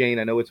out, Buddy Jane.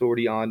 I know it's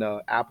already on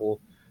Apple.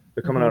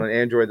 They're coming out Mm-hmm. on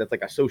Android. That's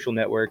like a social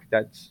network.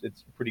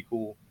 It's pretty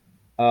cool.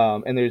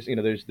 And there's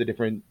the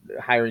different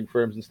hiring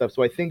firms and stuff.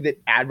 So I think that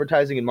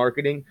advertising and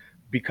marketing,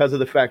 because of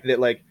the fact that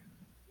like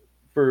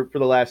for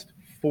the last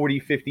 40,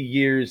 50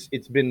 years,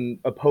 it's been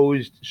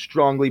opposed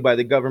strongly by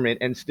the government,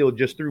 and still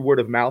just through word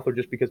of mouth or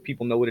just because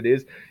people know what it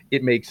is,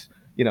 it makes,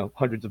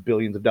 hundreds of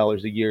billions of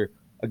dollars a year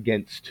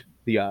against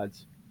the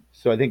odds.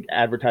 So I think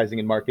advertising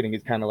and marketing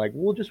is kind of like,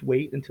 we'll just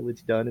wait until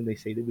it's done and they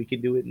say that we can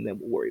do it and then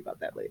we'll worry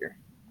about that later.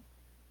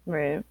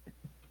 Right.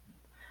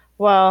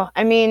 Well,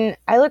 I mean,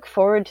 I look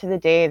forward to the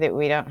day that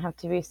we don't have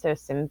to be so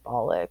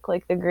symbolic.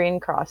 Like the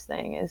Green Cross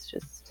thing is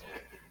just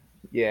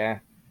Yeah.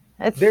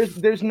 There's it's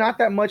there's not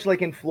that much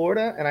like in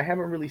Florida, and I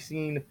haven't really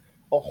seen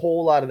a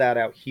whole lot of that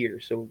out here.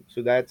 So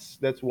that's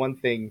one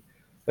thing.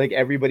 Like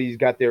everybody's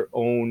got their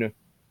own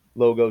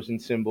logos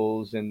and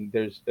symbols, and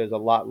there's a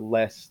lot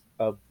less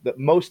of the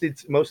most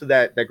of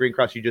that green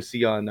cross you just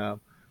see on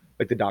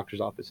like the doctor's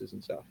offices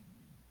and stuff.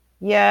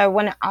 yeah,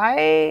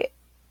 I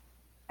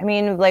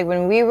mean, like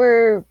when we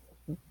were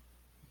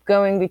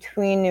going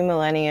between New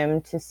Millennium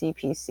to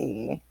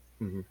CPC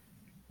Hmm.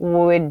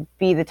 would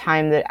be the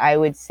time that I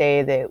would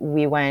say that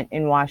we went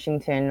in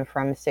Washington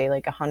from say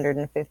like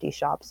 150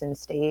 shops in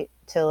state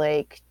to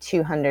like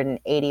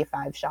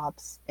 285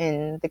 shops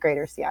in the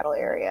greater Seattle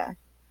area.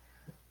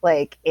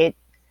 Like it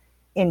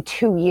in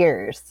 2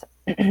 years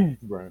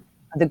Right.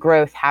 the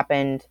growth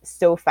happened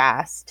so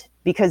fast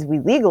because we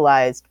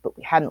legalized, but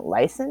we hadn't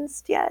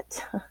licensed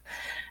yet.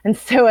 And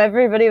so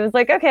everybody was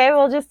like, okay,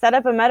 we'll just set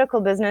up a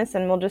medical business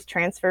and we'll just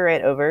transfer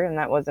right over. And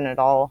that wasn't at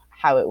all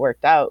how it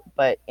worked out.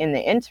 But in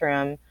the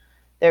interim,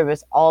 there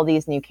was all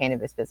these new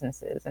cannabis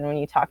businesses. And when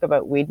you talk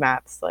about weed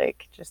maps,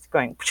 like just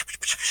going,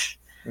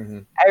 Mm-hmm.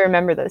 I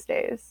remember those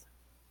days.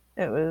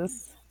 It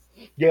was.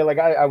 Yeah, like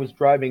I was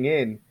driving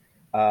in,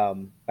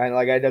 and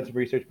like I had done some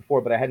research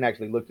before, but I hadn't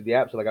actually looked at the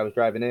app. So like I was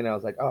driving in, and I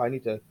was like, oh, I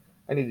need to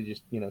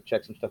just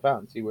check some stuff out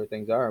and see where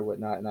things are and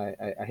whatnot. And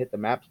I hit the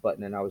maps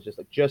button, and I was just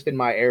like, just in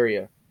my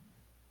area,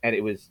 and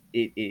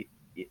it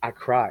I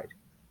cried.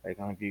 Like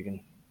I don't know if you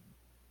can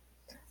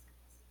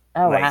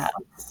Oh, like, wow.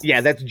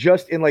 yeah, that's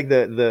just in like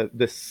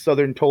the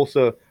southern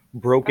Tulsa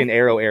Broken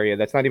Arrow area.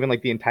 That's not even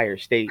like the entire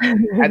state,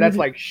 and that's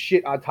like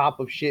shit on top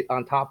of shit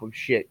on top of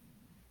shit.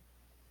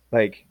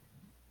 Like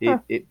Huh.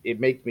 it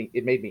made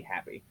me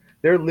happy.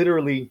 They're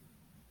literally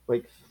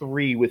like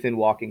three within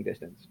walking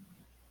distance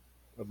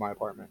of my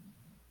apartment.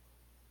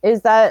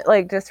 Is that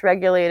like just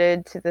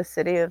regulated to the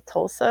city of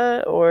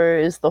Tulsa, or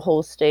is the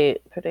whole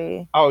state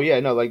pretty? Oh yeah,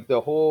 no, like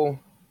the whole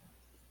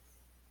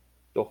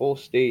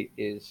state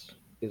is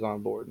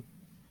on board.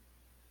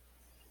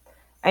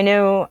 I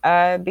know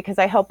because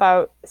I help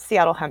out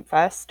Seattle Hemp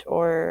Fest,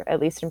 or at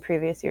least in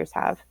previous years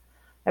have.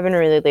 I've been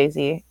really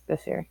lazy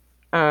this year.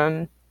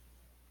 Um,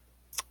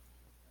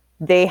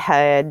 they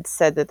had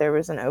said that there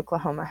was an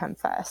Oklahoma Hemp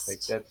Like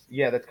Fest.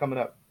 that's coming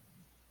up.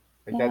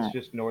 Like that's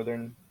Yeah. just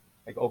northern,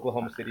 like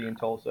Oklahoma City and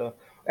Tulsa.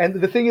 And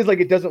the thing is, like,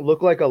 it doesn't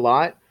look like a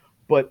lot,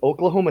 but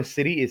Oklahoma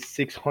City is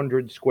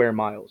 600 square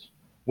miles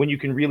when you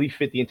can really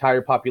fit the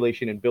entire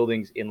population and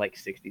buildings in like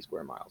 60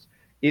 square miles.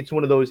 It's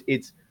one of those.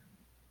 It's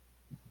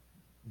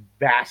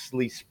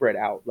vastly spread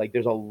out. Like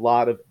there's a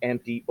lot of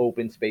empty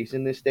open space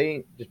in this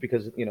state just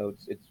because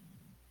it's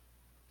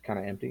kind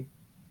of empty.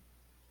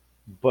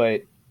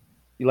 But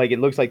like it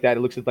looks like that. It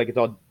looks like it's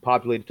all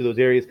populated to those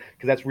areas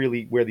because that's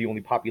really where the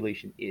only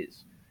population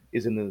is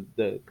in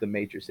the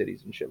major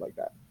cities and shit like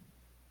that.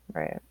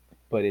 Right.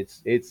 But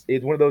it's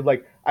one of those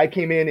like I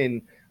came in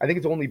and I think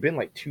it's only been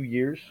like 2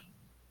 years,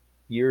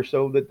 year or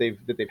so that they've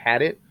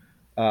had it,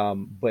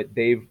 but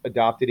they've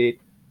adopted it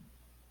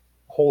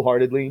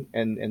wholeheartedly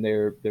and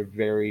they're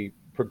very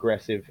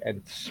progressive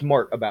and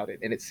smart about it.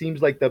 And it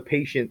seems like the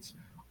patients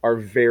are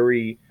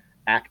very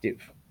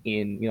active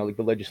in like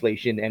the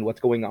legislation and what's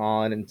going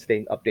on and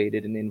staying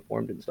updated and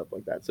informed and stuff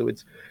like that. So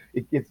it's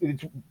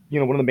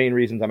one of the main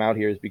reasons I'm out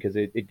here is because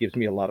it gives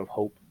me a lot of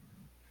hope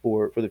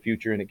for the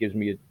future and it gives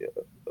me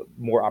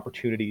more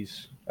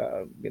opportunities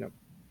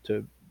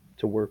to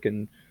work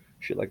and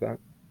shit like that.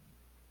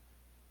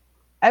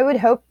 I would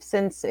hope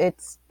since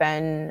there's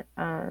been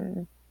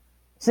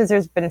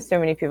so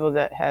many people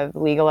that have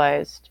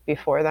legalized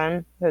before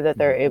them, so that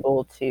they're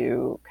able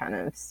to kind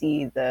of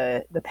see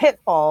the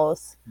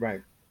pitfalls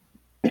Right.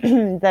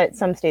 that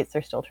some states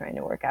are still trying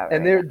to work out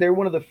And right now. they're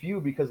one of the few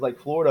because like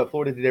Florida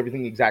did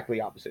everything exactly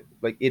opposite.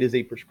 Like it is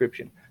a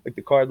prescription. Like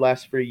the card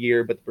lasts for a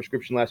year, but the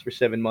prescription lasts for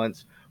 7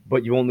 months.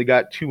 But you only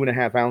got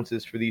 2.5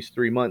 ounces for these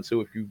 3 months.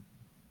 So if you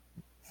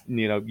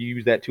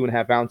use that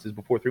 2.5 ounces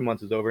before 3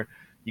 months is over,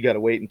 you got to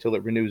wait until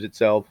it renews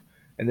itself,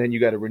 and then you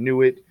got to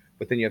renew it.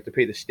 But then you have to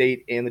pay the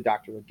state and the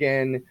doctor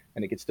again,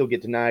 and it can still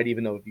get denied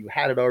even though if you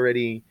had it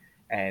already.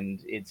 And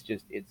it's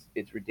just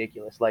it's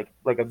ridiculous. Like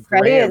a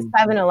Freddie at gram.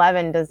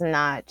 7-Eleven does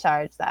not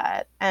charge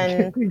that.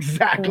 And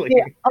Exactly.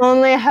 the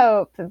only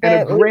hope And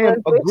that a gram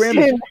is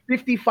legalization.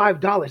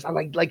 $55. I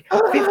like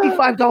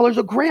 $55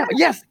 a gram.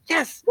 Yes,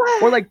 yes.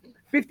 Or like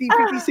 50,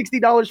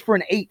 $60 for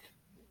an eighth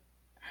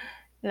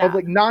of No.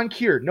 like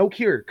non-cure, no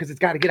cure, because it's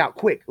got to get out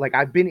quick. Like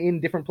I've been in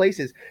different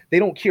places, they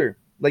don't cure.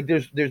 Like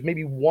there's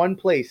maybe one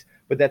place,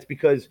 but that's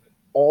because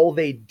all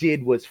they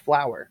did was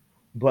flower.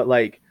 But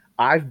like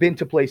I've been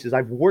to places,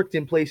 I've worked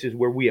in places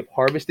where we have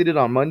harvested it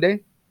on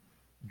Monday,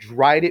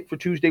 dried it for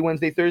Tuesday,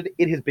 Wednesday, Thursday.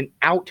 It has been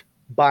out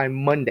by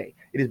Monday.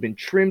 It has been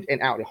trimmed and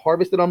out. It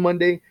harvested on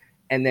Monday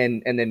and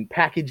then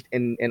packaged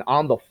and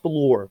on the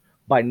floor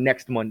by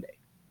next Monday.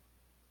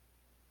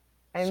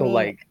 I So mean,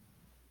 like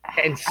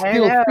and I don't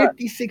still know.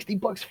 50,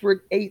 $60 for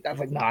an eighth. I was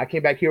like, nah, I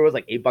came back here, it was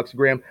like $8 a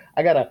gram.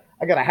 I got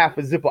a half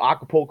a zip of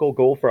Acapulco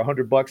Gold for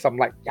 $100. I'm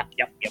like, yep,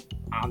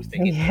 I'm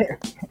staying here.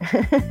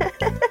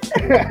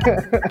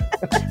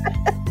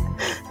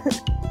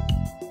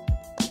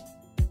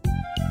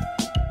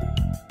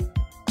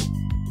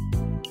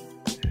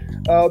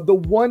 The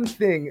one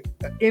thing,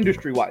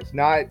 industry wise,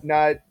 not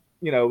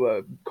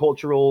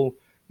cultural,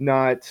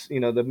 not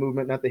the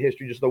movement, not the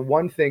history, just the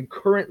one thing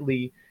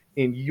currently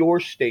in your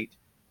state,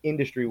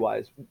 industry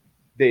wise,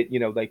 that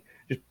like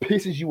just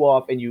pisses you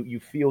off and you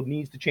feel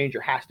needs to change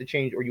or has to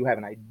change, or you have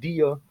an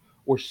idea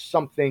or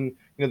something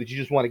that you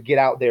just want to get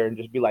out there and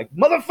just be like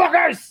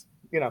motherfuckers.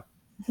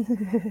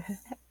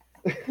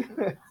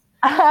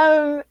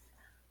 um,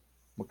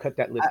 We'll cut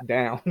that list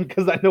down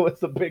because I know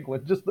it's a big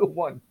one, just the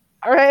one.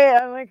 all right.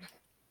 I'm like,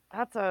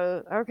 that's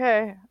a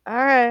okay. All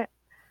right.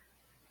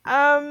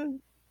 Um,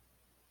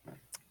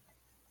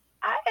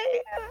 I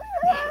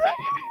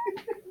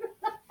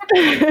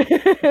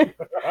I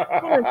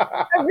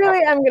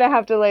really am gonna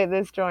have to light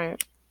this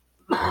joint.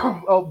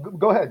 Oh,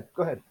 go ahead.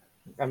 Go ahead.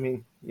 I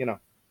mean,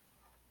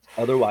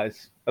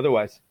 otherwise,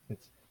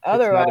 it's not a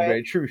Otherwise,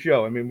 very true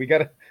show. I mean, we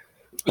gotta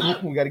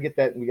we gotta get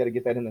that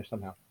in there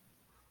somehow.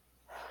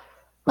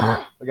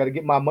 I gotta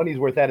get my money's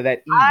worth out of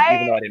that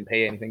even though I didn't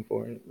pay anything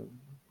for it.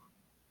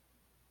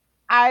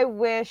 I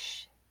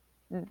wish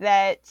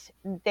that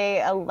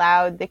they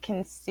allowed the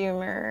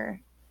consumer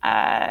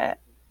uh,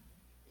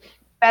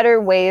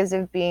 better ways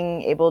of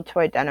being able to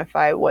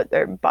identify what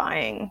they're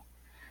buying.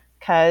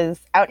 Because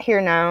out here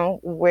now,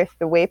 with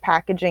the way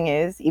packaging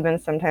is, even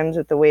sometimes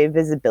with the way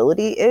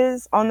visibility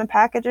is on the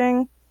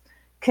packaging,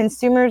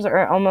 consumers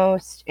are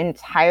almost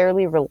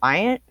entirely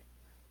reliant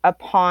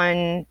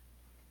upon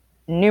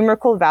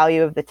numerical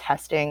value of the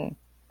testing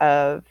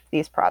of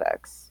these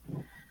products.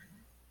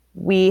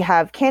 We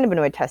have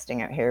cannabinoid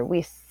testing out here.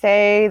 We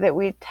say that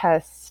we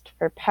test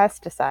for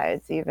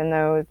pesticides, even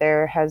though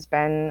there has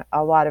been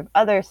a lot of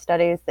other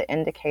studies that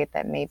indicate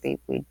that maybe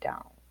we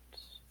don't.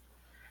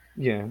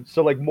 Yeah.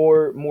 So like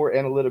more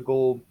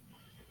analytical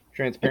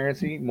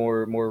transparency,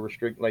 more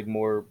restrict like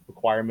more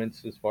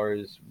requirements as far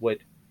as what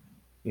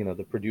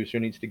the producer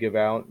needs to give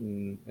out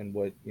and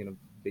what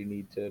they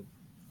need to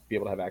be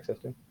able to have access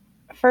to.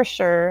 For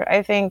sure.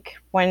 I think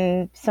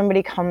when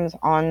somebody comes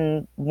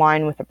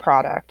online with a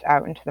product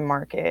out into the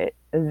market,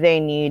 they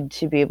need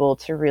to be able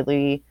to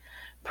really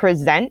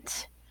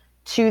present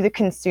to the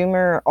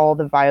consumer all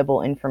the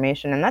viable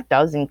information. And that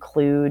does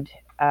include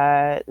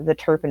the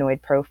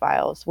terpenoid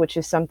profiles, which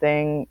is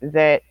something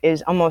that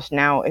is almost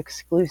now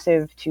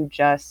exclusive to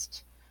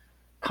just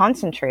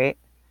concentrate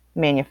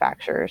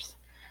manufacturers.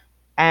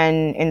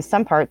 And in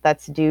some part,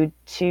 that's due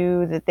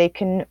to that they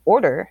can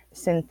order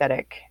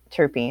synthetic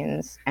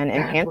terpenes and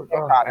enhance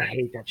their I product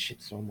hate that shit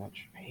so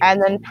much.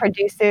 and then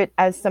produce it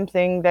as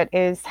something that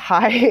is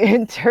high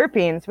in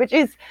terpenes, which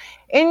is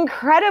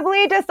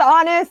incredibly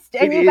dishonest.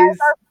 And It you guys is.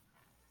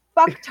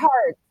 are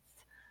fucktards.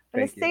 I'm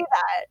going to Thank say you.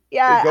 that.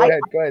 Yeah, Go ahead.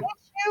 Go ahead.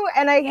 hate you,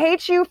 and I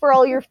hate you for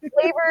all your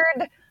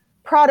flavored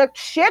product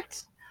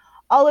shit,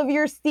 all of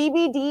your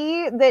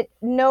CBD that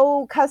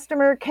no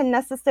customer can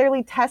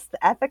necessarily test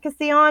the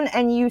efficacy on,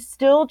 and you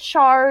still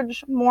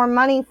charge more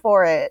money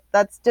for it.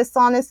 That's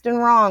dishonest and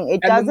wrong. It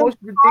And the doesn't most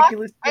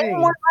ridiculous cost any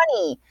more thing,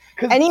 money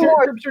because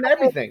anymore. terps are in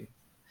everything.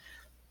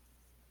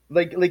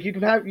 Like you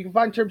can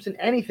find terps in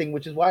anything,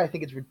 which is why I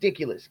think it's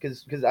ridiculous.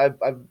 Because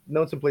I've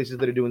known some places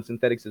that are doing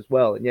synthetics as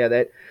well, and yeah,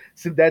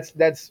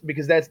 that's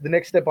because that's the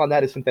next step on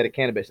that is synthetic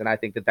cannabis, and I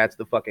think that's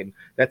the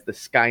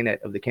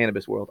Skynet of the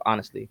cannabis world.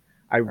 Honestly,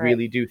 I Right.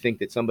 really do think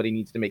that somebody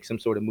needs to make some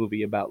sort of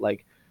movie about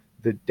like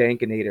the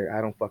Dankinator. I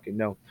don't fucking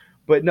know,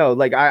 but no,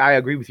 like I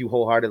agree with you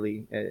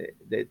wholeheartedly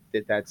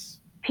that's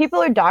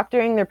People are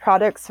doctoring their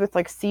products with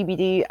like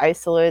CBD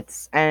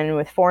isolates and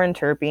with foreign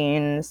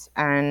terpenes,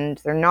 and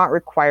they're not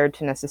required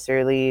to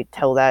necessarily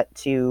tell that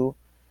to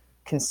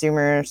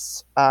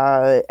consumers.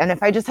 And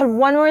if I just had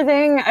one more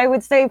thing, I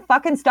would say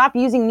fucking stop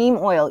using neem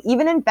oil.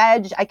 Even in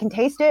veg, I can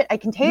taste it. I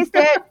can taste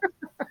it.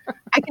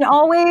 I can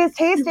always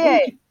taste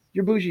it.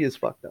 you're bougie as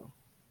fuck though.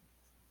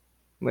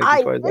 Like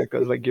as I far as that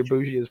goes, like you're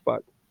bougie as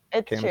fuck.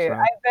 It's Camera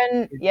true.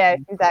 snob. Yeah,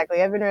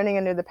 exactly. I've been running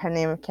under the pen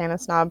name of Canna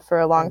Snob for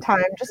a long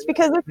time, just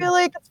because I feel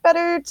like it's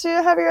better to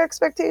have your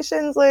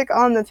expectations like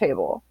on the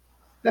table.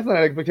 That's not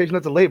an expectation.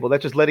 That's a label.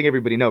 That's just letting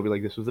everybody know. Be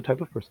like, this was the type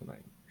of person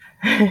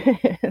I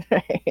am.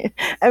 Right.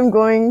 I'm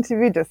going to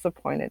be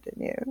disappointed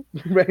in you.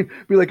 am. Right?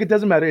 Be like, it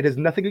doesn't matter. It has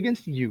nothing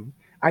against you.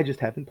 I just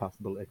have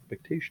impossible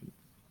expectations.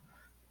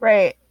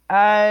 Right.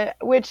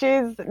 Which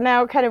is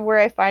now kind of where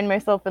I find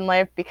myself in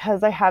life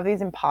because I have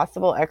these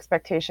impossible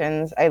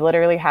expectations. I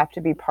literally have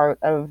to be part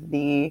of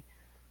the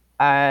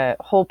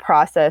whole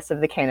process of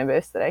the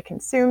cannabis that I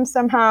consume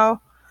somehow.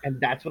 And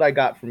that's what I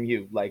got from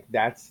you. Like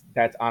that's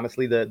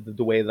honestly the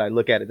way that I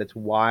look at it. That's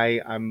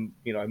why I'm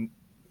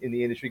in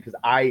the industry because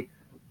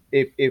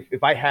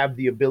if I have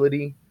the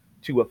ability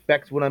to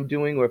affect what I'm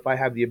doing or if I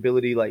have the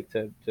ability like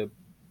to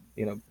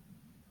you know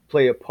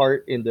play a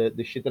part in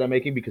the shit that I'm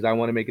making because I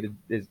want to make it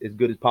as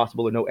good as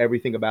possible or know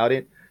everything about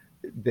it,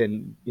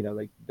 then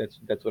like that's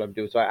what I'm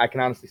doing. So I can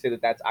honestly say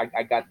that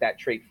I got that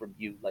trait from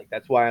you. Like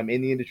that's why I'm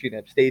in the industry and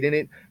I've stayed in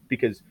it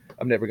because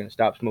I'm never gonna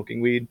stop smoking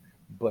weed,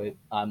 but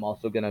I'm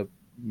also gonna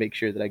make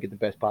sure that I get the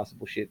best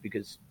possible shit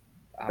because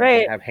I'm Right.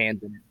 gonna have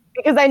hands in it.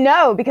 Because I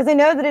know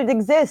that it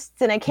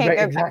exists and I can't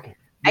go exactly. back.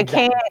 I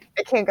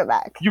can't go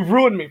back. You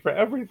ruined me for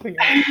everything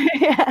else.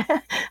 Yeah.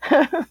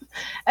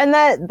 And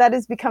that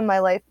has become my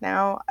life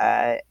now.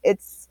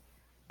 It's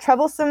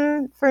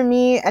troublesome for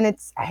me, and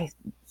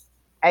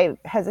I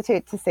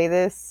hesitate to say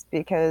this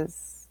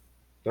because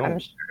I'm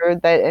sure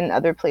that in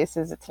other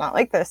places it's not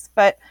like this.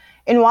 But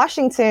in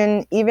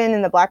Washington, even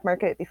in the black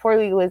market before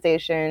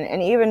legalization,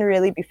 and even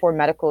really before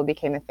medical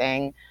became a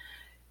thing,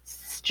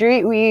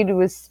 street weed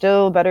was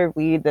still better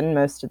weed than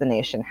most of the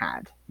nation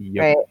had.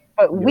 Yep. Right.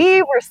 But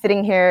we were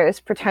sitting here as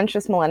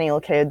pretentious millennial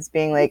kids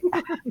being like,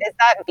 is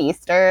that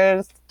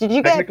Beasters? Did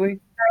you get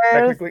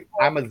Technically,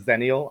 I'm a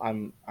Zennial.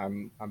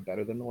 I'm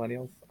better than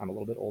millennials. I'm a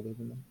little bit older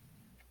than them.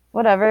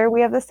 Whatever.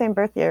 We have the same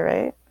birth year,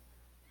 right?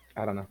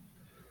 I don't know.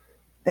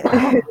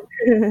 I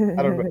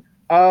don't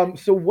know.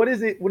 So what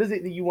is it? What is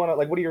it that you want to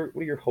like? What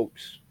are your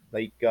hopes?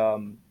 Like,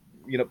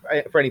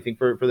 for anything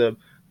for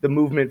the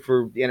movement,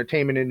 for the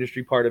entertainment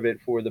industry part of it,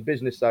 for the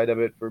business side of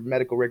it, for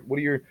medical. What are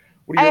I your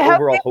hope they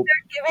overall hopes?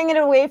 start giving it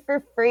away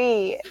for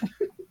free.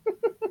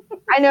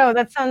 I know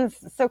that sounds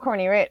so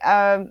corny, right?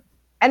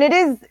 And it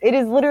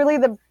is literally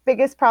the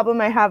biggest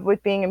problem I have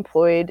with being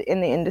employed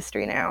in the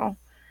industry now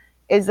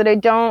is that I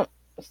don't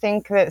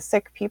think that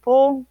sick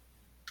people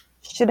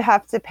should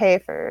have to pay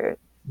for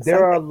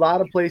There are a something.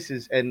 lot of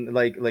places, and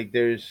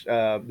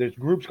there's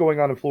groups going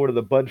on in Florida.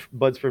 The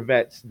Buds for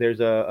Vets. There's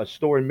a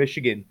store in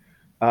Michigan,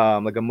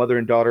 like a mother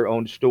and daughter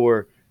owned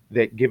store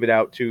that give it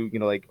out to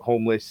like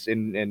homeless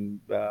and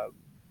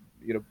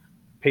you know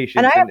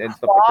And I patients and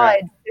stuff like that.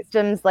 applaud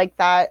systems like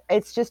that.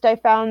 It's just I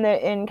found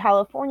that in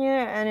California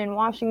and in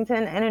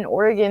Washington and in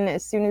Oregon,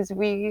 as soon as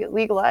we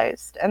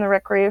legalized and the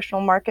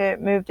recreational market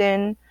moved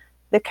in,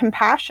 the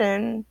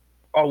compassion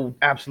Oh,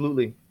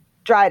 absolutely.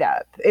 dried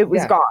up. It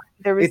was Yeah. gone.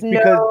 There was It's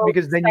no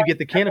because then you sense get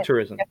the of can of it being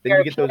tourism. a Then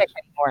you get those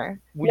therapeutic anymore.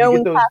 well, you No get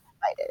one those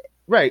classified it.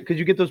 right because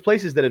you get those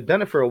places that have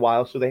done it for a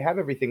while, so they have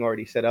everything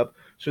already set up,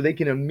 so they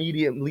can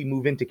immediately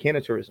move into can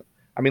of tourism.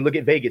 I mean, look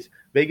at Vegas.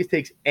 Vegas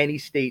takes any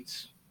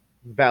state's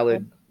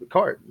valid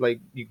card.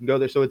 Like you can go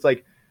there, so it's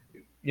like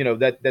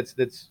that's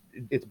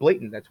it's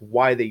blatant. That's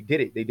why they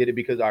did it. They did it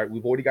because all right,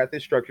 we've already got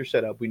this structure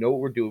set up. We know what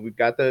we're doing. We've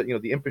got the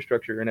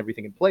infrastructure and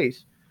everything in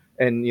place,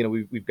 and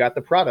we've got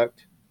the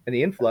product and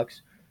the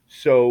influx.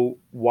 So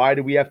why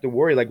do we have to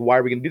worry? Like, why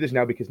are we going to do this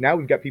now? Because now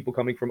we've got people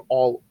coming from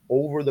all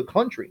over the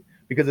country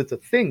because it's a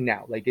thing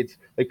now. Like it's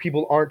like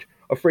people aren't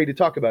afraid to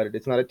talk about it.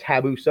 It's not a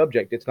taboo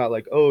subject. It's not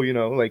like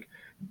like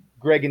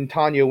Greg and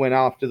Tanya went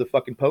off to the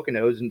fucking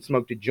Poconos and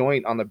smoked a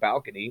joint on the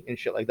balcony and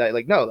shit like that.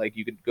 Like, no, like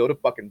you could go to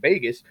fucking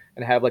Vegas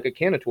and have like a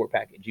Canna tour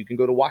package. You can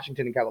go to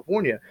Washington and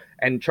California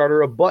and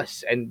charter a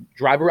bus and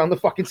drive around the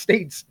fucking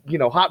states,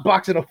 hot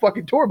boxing a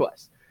fucking tour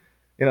bus.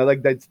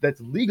 Like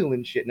that's legal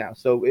and shit now.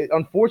 So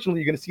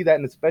unfortunately, you're going to see that,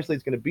 and especially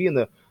it's going to be in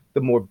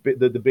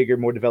the bigger,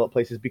 more developed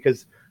places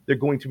because they're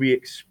going to be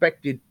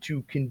expected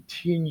to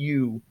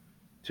continue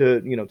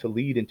to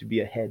lead and to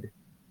be ahead.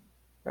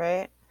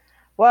 Right.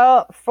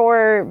 Well,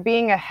 for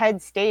being a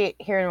head state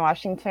here in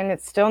Washington,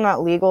 it's still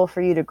not legal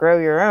for you to grow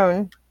your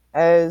own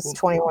as Well,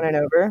 21 and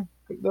over.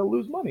 they'll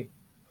lose money.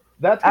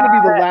 That's Uh, going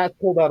to be the last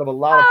holdout of a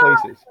lot of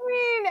places. I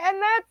mean,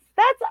 and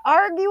that's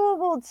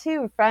arguable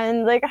too,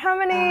 friend. Like how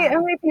many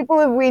people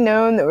have we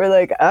known that were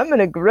like, I'm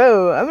gonna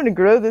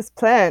grow this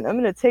plant, I'm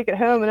gonna take it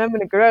home and I'm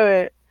gonna grow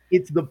it.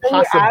 It's the And you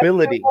ask them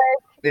possibility.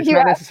 like It's you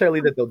not ask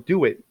necessarily that they'll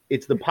do it.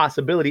 It's the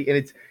possibility, and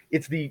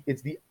it's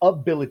the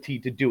ability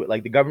to do it.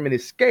 Like the government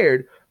is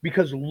scared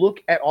because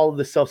look at all of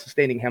the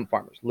self-sustaining hemp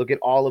farmers. Look at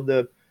all of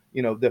the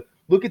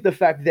look at the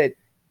fact that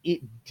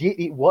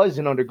it was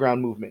an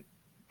underground movement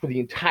for the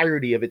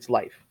entirety of its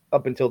life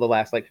up until the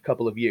last like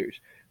couple of years.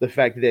 The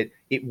fact that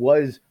it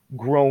was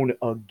grown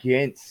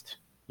against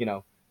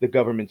the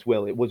government's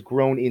will. It was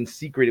grown in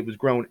secret. It was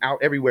grown out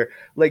everywhere.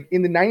 Like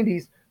in the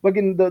 90s,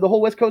 fucking the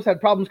whole West Coast had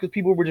problems because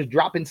people were just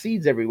dropping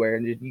seeds everywhere,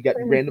 and you got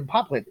random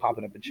pot plants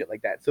popping up and shit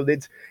like that. So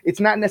it's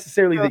not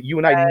necessarily so that you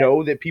and I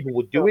know that people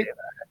will do still it. do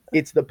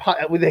It's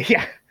the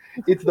yeah,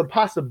 it's the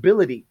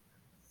possibility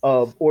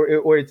of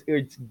or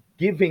it's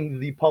giving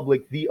the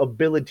public the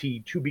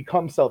ability to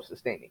become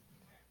self-sustaining.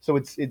 So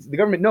it's the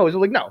government knows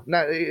like no,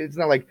 not it's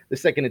not like the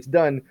second it's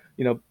done,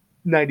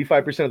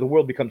 95% of the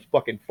world becomes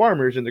fucking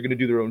farmers and they're going to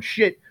do their own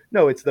shit.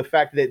 No, it's the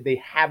fact that they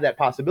have that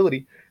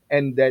possibility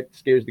and that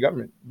scares the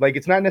government. Like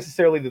it's not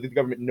necessarily that the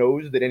government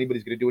knows that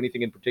anybody's going to do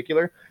anything in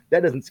particular.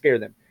 That doesn't scare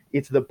them.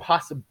 It's the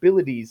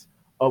possibilities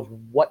of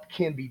what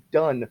can be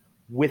done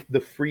with the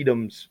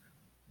freedoms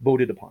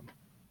voted upon.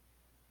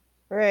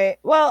 Right.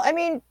 Well, I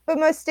mean, but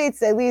most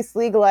states at least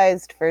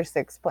legalized for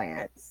six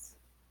plants.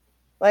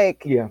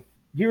 Like Yeah.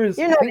 Here is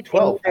you're I not think a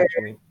 12 danger.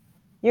 actually.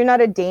 You're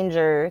not a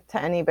danger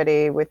to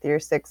anybody with your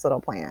six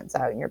little plants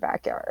out in your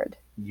backyard.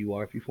 You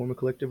are if you form a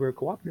collective or a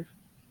cooperative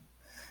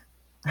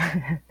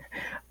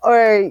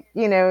Or,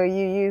 you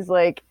use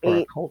like or a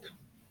eight cult. A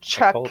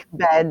chuck cult.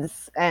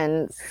 beds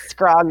and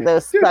scrog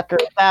those Dude,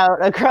 suckers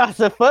out across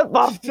a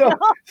football so field.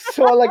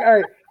 so like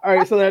all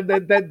right, so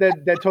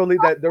that totally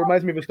that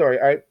reminds me of a story.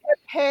 All right. The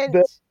Pinch.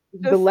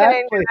 the Just last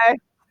saying, place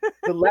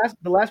guys.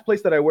 the last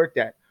place that I worked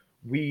at,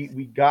 we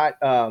got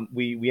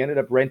we ended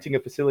up renting a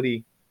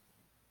facility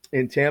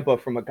in Tampa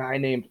from a guy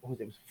named what was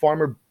it? It was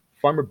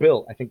Farmer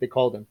Bill, I think they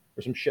called him,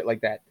 or some shit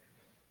like that.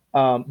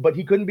 But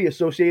he couldn't be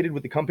associated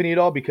with the company at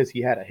all because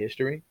he had a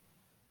history.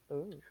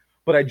 Ooh.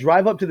 But I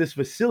drive up to this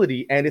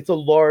facility and it's a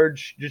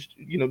large, just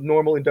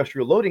normal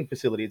industrial loading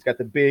facility. It's got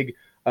the big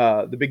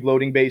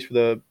loading bays for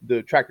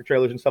the tractor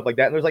trailers and stuff like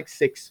that. And there's like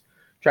 6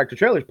 tractor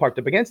trailers parked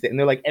up against it, and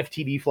they're like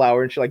FTD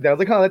flour and shit like that. I was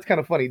like, oh, that's kind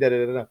of funny. Da,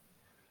 da, da, da.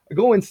 I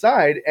go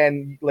inside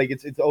and like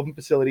it's an open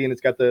facility and it's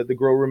got the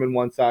grow room in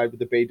one side with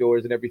the bay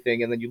doors and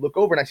everything. And then you look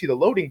over and I see the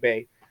loading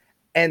bay,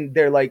 and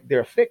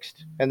they're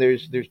fixed and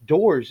there's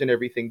doors and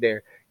everything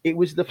there. It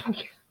was the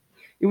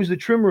It was the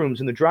trim rooms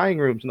and the drying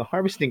rooms and the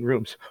harvesting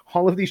rooms.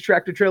 All of these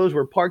tractor trailers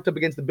were parked up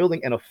against the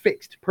building and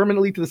affixed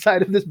permanently to the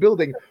side of this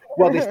building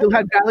while they still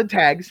had valid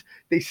tags.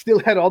 They still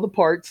had all the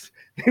parts.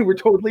 They were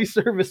totally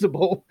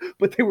serviceable,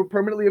 but they were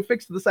permanently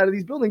affixed to the side of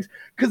these buildings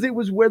because it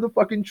was where the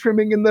fucking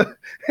trimming and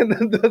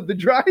the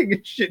drying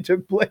and shit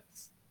took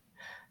place.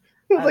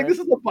 It was like, this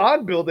is a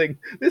Bond building.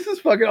 This is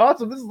fucking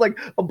awesome. This is like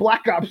a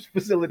Black Ops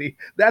facility.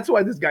 That's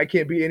why this guy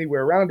can't be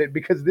anywhere around it,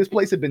 because this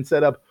place had been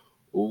set up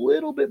a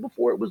little bit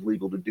before it was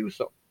legal to do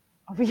so.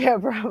 Yeah,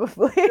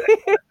 probably.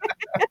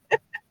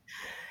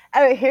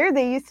 Out here,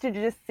 they used to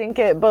just sink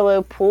it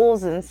below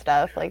pools and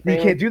stuff. Like you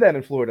can't do that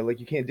in Florida. Like,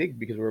 you can't dig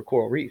because we're a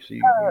coral reef. So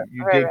you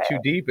dig too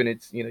deep, and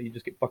it's, you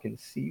just get fucking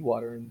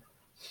seawater and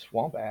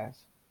swamp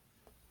ass.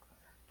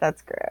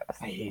 That's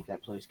gross. I hate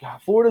that place. God,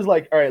 Florida's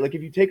like, all right, like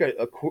if you take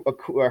a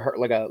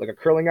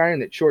curling iron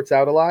that shorts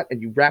out a lot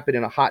and you wrap it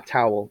in a hot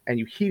towel and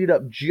you heat it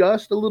up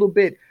just a little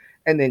bit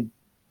and then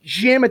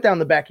jam it down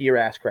the back of your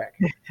ass crack.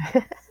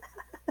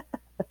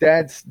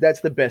 That's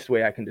the best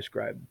way I can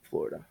describe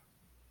Florida.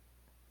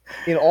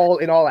 In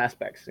all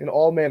aspects, in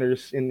all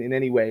manners, in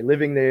any way.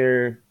 Living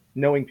there,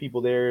 knowing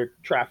people there,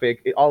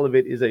 traffic, all of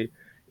it is a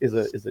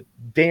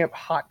damp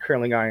hot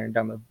curling iron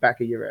down the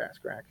back of your ass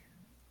crack.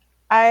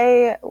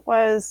 I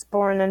was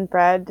born and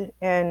bred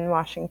in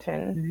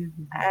Washington,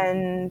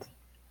 and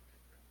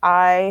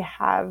I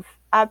have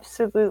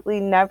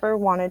absolutely never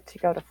wanted to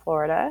go to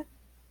Florida.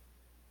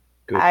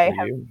 I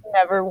have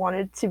never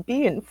wanted to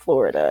be in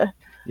Florida.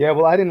 Yeah,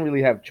 well, I didn't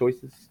really have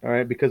choices, all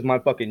right, because my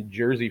fucking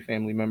Jersey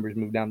family members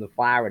moved down to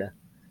Florida,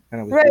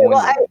 and I was right.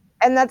 Well,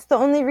 and that's the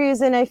only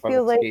reason I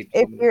feel like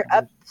if you're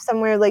up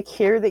somewhere like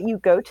here that you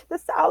go to the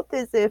South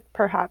is if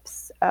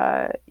perhaps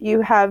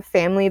you have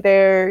family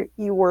there,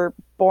 you were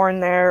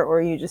born there,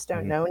 or you just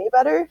don't know any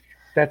better.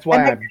 That's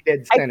why I'm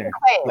dead center.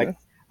 Like,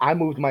 I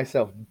moved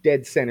myself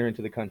dead center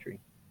into the country.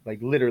 Like,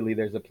 literally,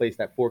 there's a place,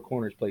 that Four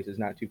Corners place is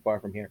not too far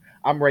from here.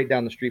 I'm right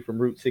down the street from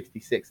Route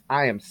 66.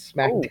 I am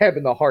smack dab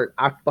in the heart.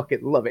 I fucking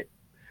love it.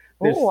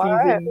 There's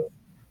seasons.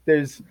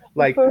 There's,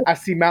 like, I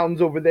see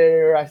mountains over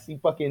there. I see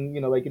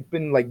fucking, like, it's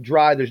been, like,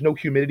 dry. There's no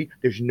humidity.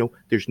 There's no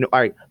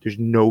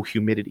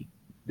humidity.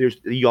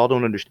 Y'all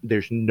don't understand.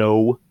 There's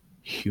no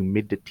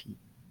humidity.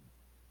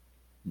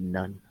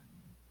 None.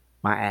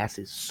 My ass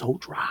is so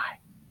dry.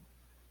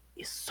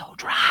 It's so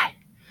dry.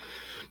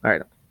 All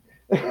right.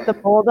 The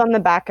fold on the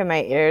back of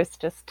my ears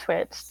just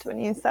twitched when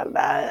you said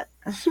that.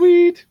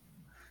 Sweet.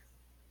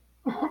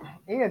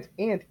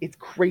 And it's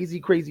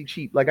crazy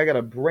cheap. Like, I got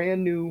a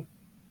brand new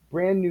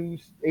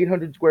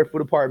 800 square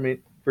foot apartment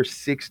for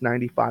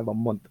 $695 a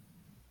month.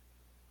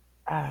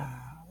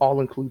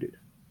 All included.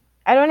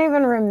 I don't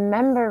even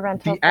remember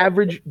rental. The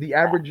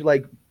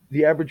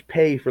average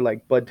pay for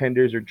like bud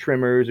tenders or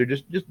trimmers or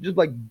just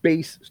like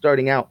base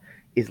starting out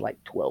is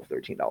like $12,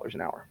 $13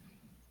 an hour.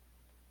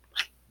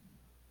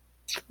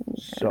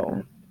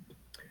 So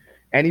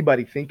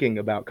anybody thinking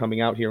about coming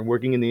out here and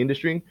working in the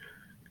industry,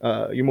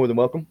 you're more than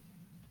welcome,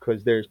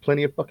 because there's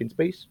plenty of fucking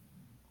space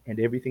and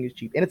everything is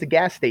cheap. And it's a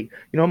gas state.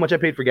 You know how much I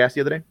paid for gas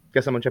the other day?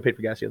 Guess how much I paid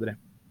for gas the other day?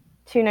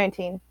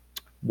 $2.19.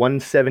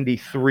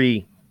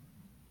 $1.73.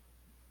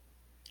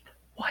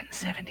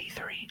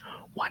 $1.73.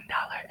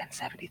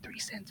 $1.73.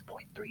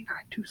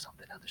 0.392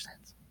 something other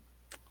cents.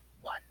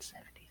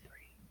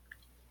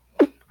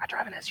 $1.73. I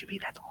drive an SUV.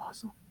 That's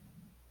awesome.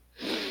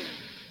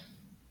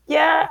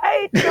 Yeah,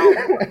 I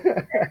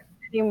don't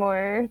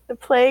anymore. The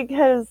plague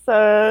has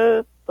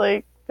there's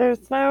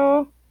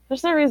no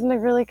reason to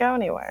really go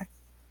anywhere.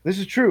 This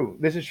is true.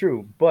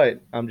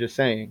 But I'm just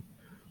saying,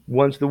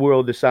 once the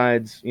world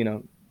decides,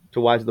 to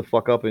wise the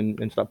fuck up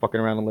and stop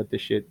fucking around and let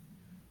this shit,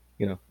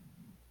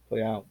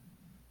 play out,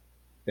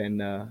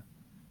 then I'm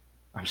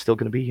still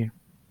gonna be here,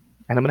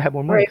 and I'm gonna have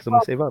more money because I'm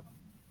gonna save up.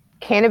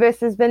 Cannabis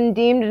has been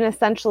deemed an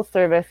essential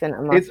service in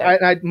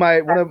America.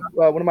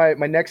 One of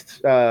my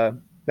next.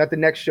 Not the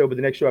next show, but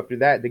the next show after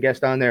that, the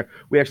guest on there,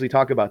 we actually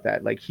talk about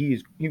that. Like, he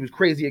was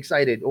crazy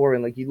excited,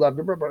 Oren, like, he loved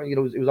it. It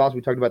was awesome.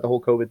 We talked about the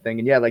whole COVID thing,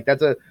 and yeah, like,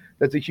 that's a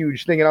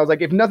huge thing. And I was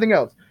like, if nothing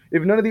else,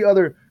 if none of the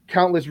other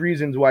countless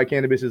reasons why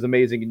cannabis is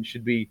amazing and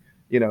should be,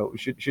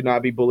 should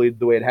not be bullied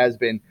the way it has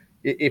been,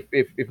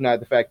 if not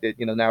the fact that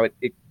now it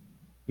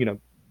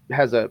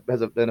has an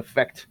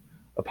effect,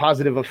 a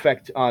positive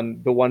effect on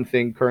the one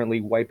thing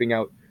currently wiping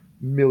out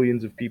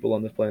millions of people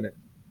on this planet.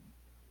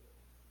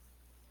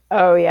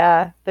 Oh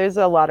yeah, there's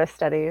a lot of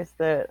studies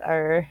that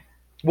are.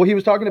 Well, he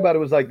was talking about, it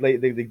was like they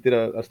did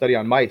a study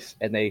on mice,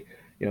 and they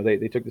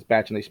took this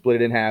batch and they split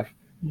it in half,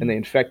 and they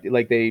infected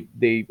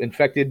they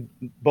infected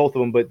both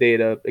of them, but they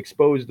had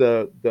exposed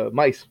the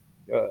mice,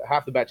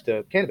 half the batch,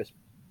 to cannabis,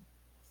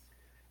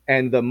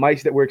 and the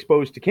mice that were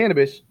exposed to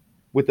cannabis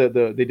with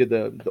they did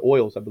the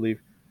oils, I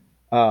believe,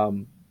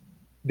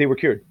 they were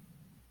cured.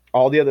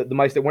 All the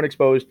mice that weren't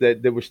exposed,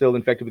 that were still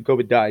infected with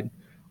COVID, died.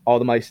 All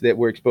the mice that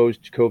were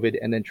exposed to COVID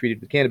and then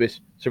treated with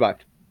cannabis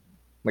survived.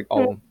 Like,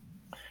 all of them.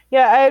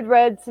 Yeah, I had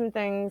read some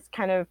things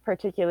kind of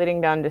particulating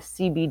down to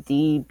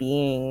CBD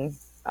being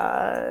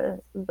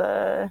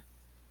the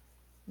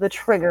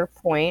trigger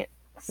point.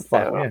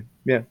 So,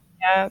 yeah.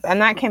 Yeah,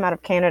 and that came out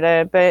of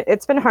Canada, but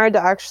it's been hard to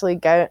actually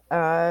get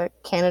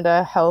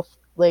Canada health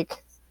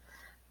like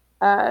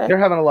uh They're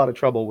having a lot of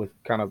trouble with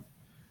kind of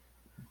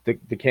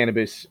the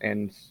cannabis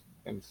and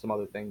some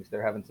other things.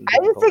 They're having some I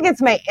just think difficulties.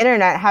 it's my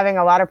internet having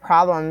a lot of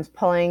problems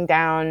pulling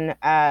down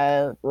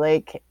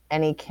like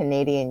any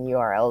Canadian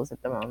URLs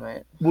at the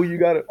moment. Well, you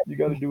gotta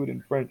do it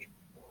in French.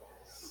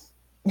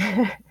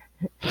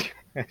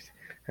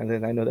 And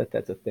then I know that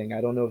that's a thing.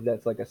 I don't know if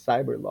that's like a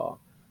cyber law,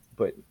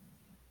 but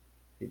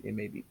it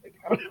may be. Like,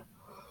 I don't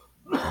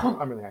know.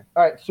 I'm really high.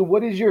 All right. So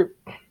what is your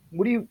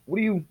what do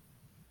you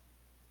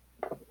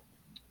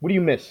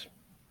miss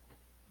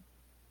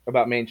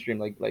about mainstream?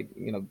 Like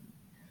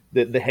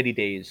the heady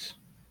days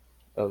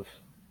of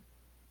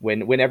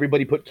when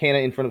everybody put Canna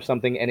in front of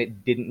something and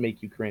it didn't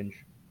make you cringe.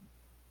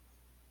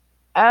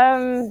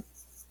 um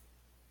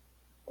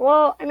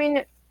well, I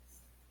mean,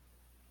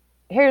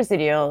 here's the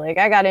deal. Like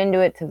I got into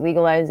it to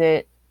legalize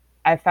it.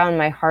 I found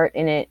my heart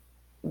in it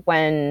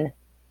when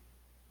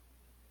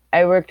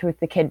I worked with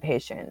the kid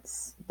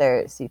patients there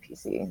at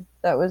CPC.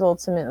 That was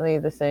ultimately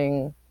the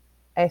thing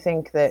I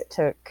think that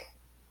took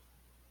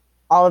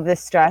all of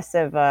this stress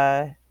of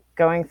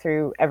going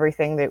through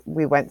everything that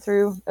we went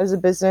through as a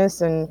business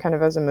and kind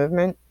of as a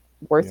movement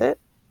worth Yeah. it.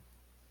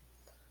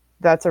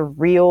 That's a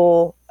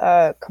real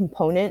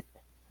component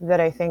that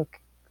I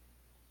think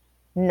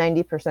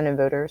 90% of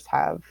voters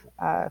have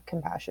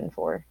compassion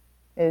for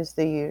is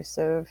the use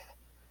of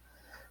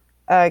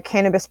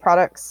cannabis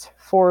products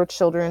for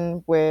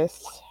children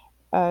with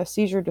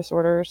seizure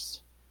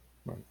disorders.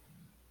 Right.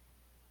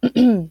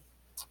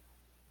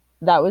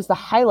 That was the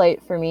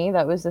highlight for me.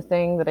 That was the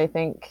thing that I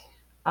think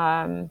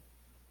um,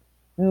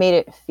 made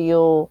it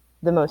feel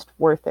the most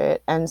worth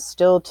it. And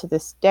still to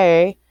this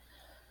day,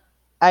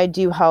 I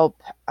do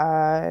help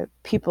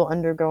people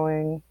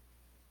undergoing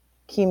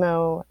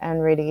chemo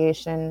and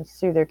radiation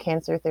through their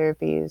cancer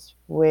therapies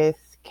with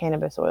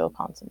cannabis oil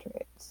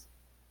concentrates.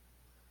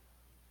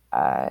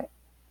 Uh,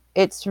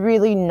 it's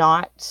really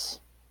not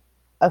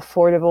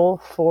affordable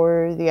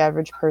for the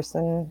average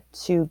person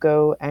to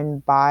go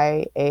and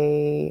buy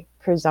a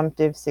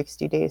presumptive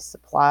 60 days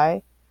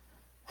supply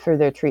for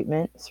their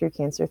treatment through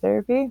cancer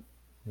therapy.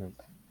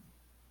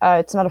 Yeah.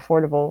 It's not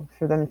affordable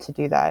for them to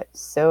do that.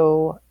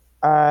 So,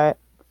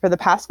 for the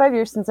past 5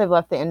 years since I've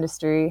left the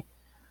industry,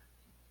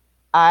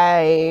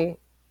 I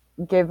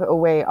give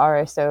away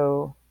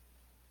RSO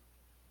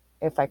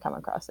if I come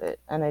across it,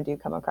 and I do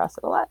come across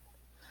it a lot.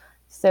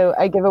 So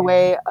I give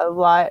away a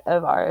lot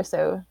of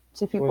RSO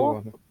to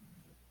people.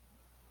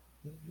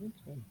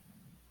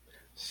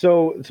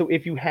 So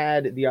if you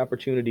had the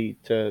opportunity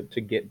to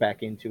get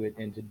back into it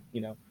and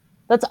to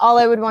That's all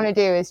I would want to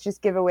do is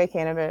just give away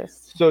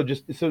cannabis. so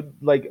just so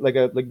like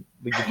the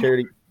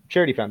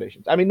charity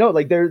foundations. I mean, no,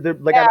 like they're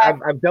like Yeah,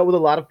 I've dealt with a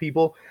lot of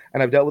people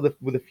and I've dealt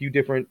with a few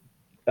different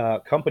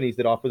companies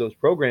that offer those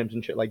programs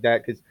and shit like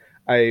that because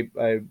I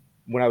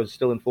when I was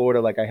still in Florida,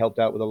 like I helped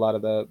out with a lot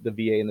of the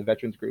VA and the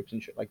veterans groups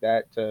and shit like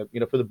that to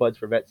for the buds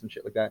for vets and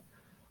shit like that.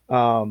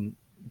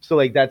 So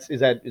like is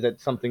that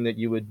something that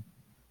you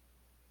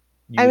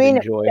I would mean,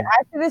 enjoy? the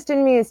activist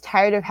in me is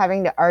tired of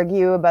having to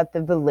argue about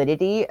the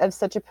validity of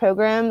such a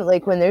program.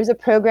 Like when there's a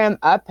program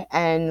up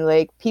and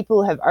like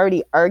people have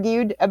already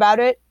argued about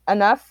it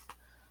enough,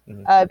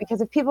 Mhm.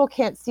 because if people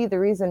can't see the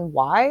reason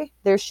why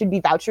there should be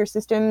voucher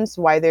systems,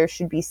 why there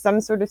should be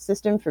some sort of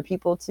system for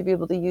people to be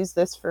able to use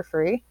this for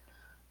free,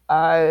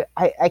 I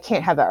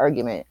can't have that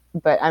argument.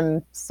 But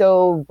I'm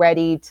so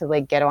ready to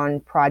like get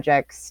on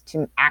projects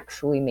to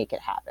actually make it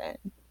happen.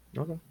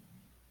 Okay.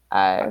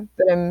 But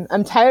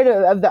I'm tired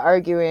of the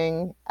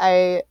arguing.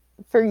 I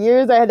For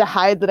years I had to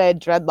hide that I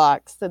had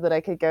dreadlocks so that I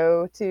could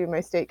go to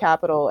my state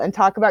capital and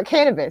talk about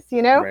cannabis,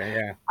 Right.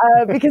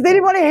 Yeah. because they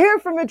didn't want to hear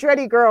from a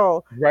dready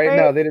girl, Right. right?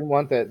 No, they didn't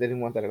want that. They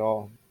didn't want that at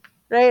all.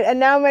 Right. And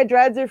now my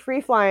dreads are free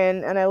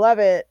flying, and I love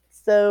it.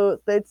 So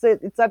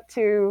it's up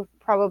to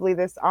probably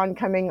this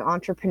oncoming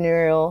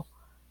entrepreneurial,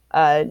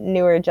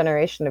 newer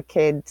generation of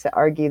kids to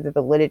argue the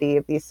validity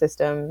of these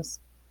systems,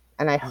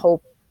 and I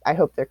hope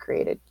they're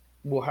created.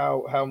 Well,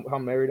 how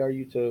married are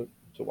you to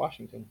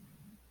Washington?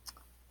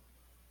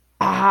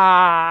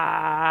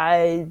 Ah,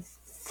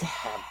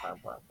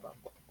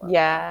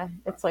 yeah,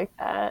 it's like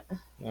that.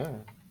 Yeah.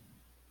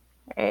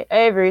 Right? I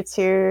have roots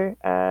here.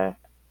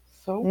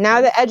 So Now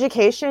the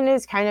education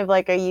is kind of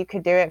like a you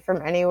could do it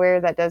from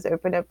anywhere. That does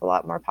open up a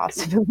lot more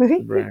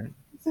possibilities. right.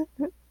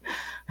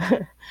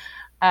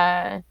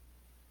 uh,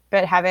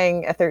 but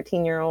having a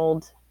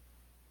 13-year-old,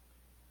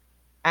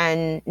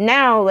 and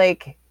now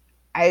like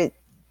I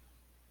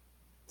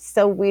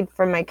sell weed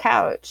from my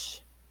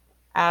couch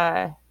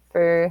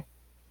for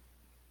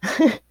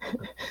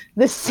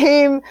the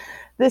same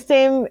the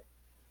same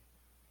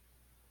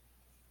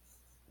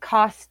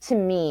cost to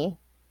me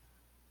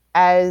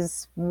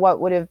as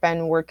what would have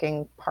been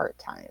working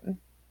part-time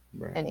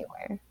Right.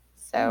 anywhere. No,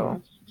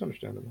 So, it's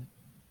understandable.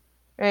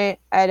 right,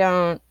 I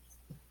don't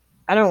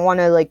want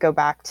to like go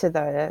back to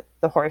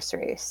the horse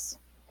race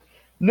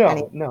No,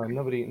 anymore.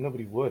 no,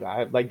 nobody would.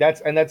 I like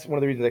that's one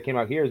of the reasons I came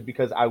out here is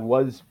because I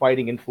was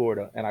fighting in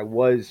Florida and I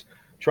was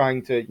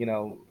trying to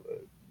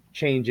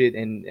change it,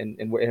 and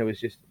it was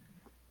just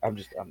I'm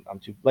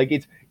too like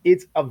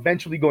it's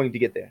eventually going to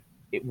get there.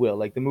 It will.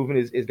 Like the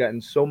movement is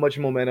gotten so much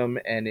momentum,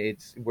 and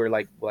we're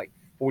like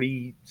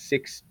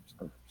 46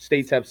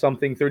 states have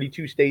something,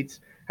 32 states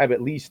have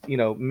at least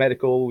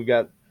medical. We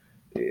got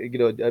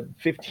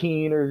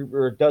 15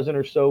 or a dozen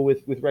or so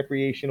with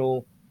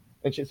recreational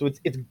and shit. So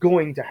it's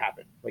going to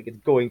happen. Like it's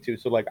going to.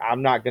 So like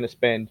I'm not gonna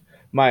spend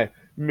my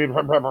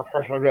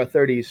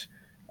 30s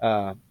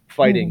Mhm.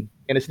 fighting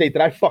in a state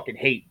that I fucking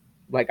hate.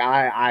 Like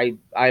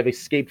I've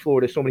escaped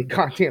Florida so many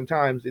goddamn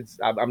times.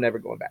 I'm never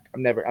going back.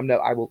 I'm never.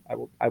 I will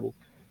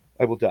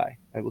die.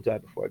 I will die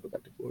before I go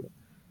back to Florida.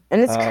 And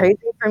it's Um, crazy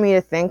for me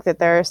to think that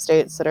there are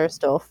states that are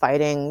still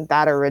fighting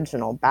that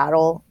original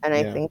battle. And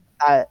I yeah. think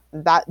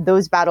that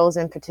those battles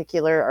in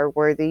particular are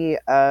worthy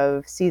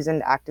of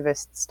seasoned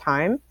activists'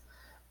 time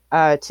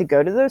to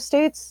go to those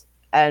states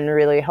and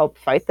really help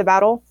fight the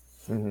battle.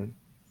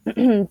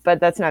 Mm-hmm. But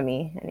that's not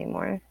me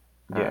anymore.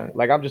 Yeah, Um,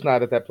 like I'm just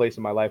not at that place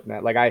in my life now.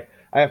 Like I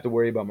have to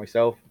worry about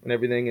myself and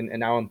everything, and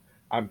now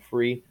I'm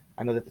free.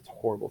 I know that that's a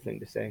horrible thing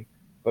to say,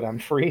 but I'm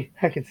free.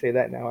 I can say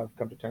that now. I've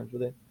come to terms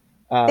with it.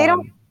 they don't.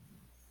 Um,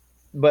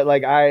 but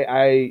like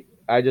I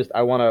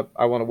want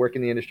to work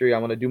in the industry. I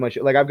want to do my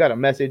shit. Like I've got a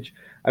message.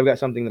 I've got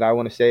something that I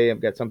want to say.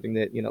 I've got something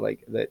that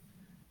like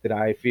that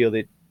I feel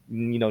that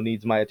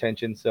needs my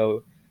attention.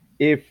 So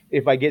if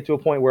I get to a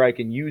point where I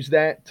can use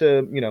that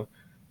to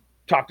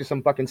talk to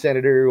some fucking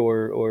senator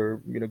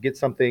or get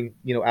something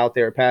out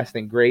there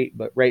passing, great.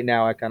 But right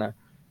now I kind of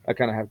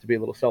have to be a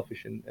little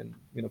selfish and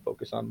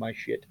focus on my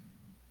shit.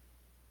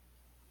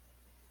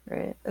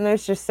 Right. And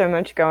there's just so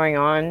much going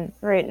on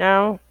right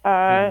now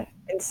Mhm.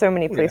 in so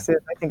many Yeah, places.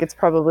 I think it's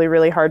probably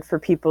really hard for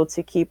people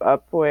to keep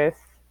up with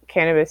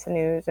cannabis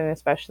news and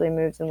especially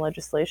moves in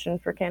legislation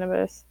for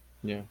cannabis.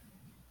 yeah.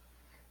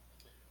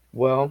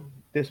 Well,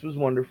 this was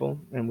wonderful,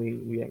 and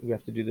we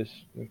have to do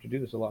this. We have to do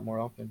this a lot more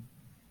often.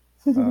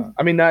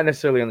 I mean, not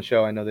necessarily on the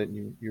show. I know that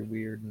you're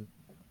weird and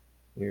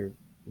you're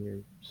you're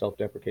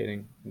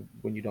self-deprecating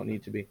when you don't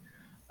need to be.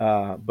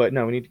 But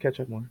no, we need to catch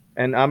up more.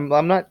 And I'm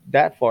not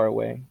that far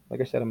away. Like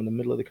I said, I'm in the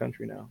middle of the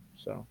country now.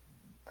 So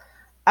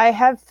I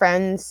have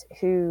friends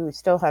who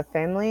still have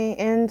family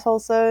in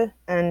Tulsa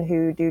and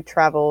who do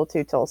travel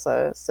to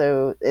Tulsa.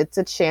 So it's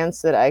a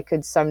chance that I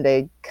could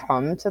someday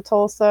come to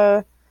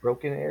Tulsa.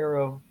 Broken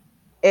Arrow.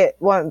 It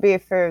won't be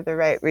for the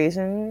right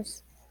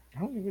reasons, I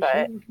don't give a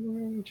shit. but You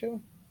can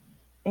chill.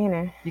 you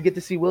know. You get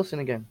to see Wilson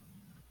again.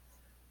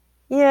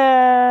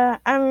 Yeah,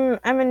 I'm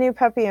a new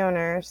puppy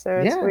owner, so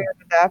it's Yeah, weird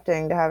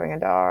adapting to having a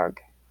dog.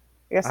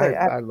 I guess I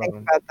have I to love think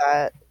him. about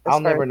that as far as I'll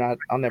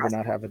never process.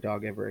 not have a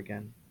dog ever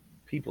again.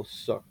 People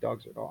suck.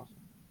 Dogs are awesome.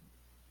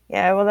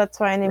 Yeah, well, that's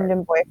why I named Right.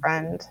 him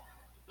Boyfriend.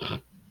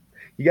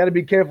 You got to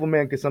be careful,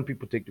 man, because some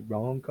people take the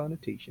wrong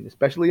connotation,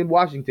 especially in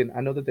Washington. I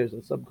know that there's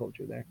a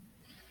subculture there.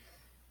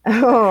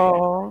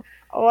 Oh,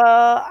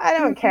 well, I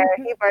don't care.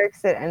 He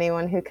barks at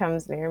anyone who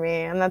comes near me,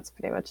 and that's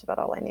pretty much about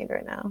all I need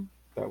right now.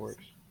 That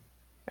works.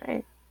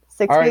 Right. All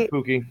Six right, feet.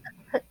 Pookie.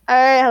 All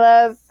right,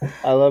 love.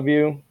 I love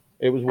you.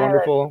 It was I love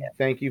wonderful. you.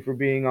 Thank you for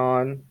being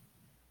on.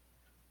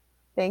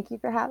 Thank you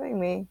for having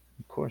me.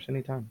 Of course,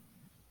 anytime.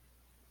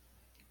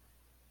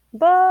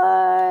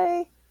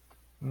 Bye.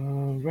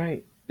 All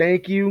right.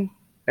 Thank you,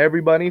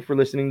 everybody, for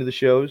listening to the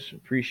shows.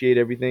 Appreciate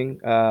everything.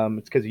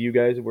 It's because of you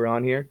guys that we're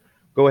on here.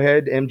 Go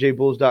ahead,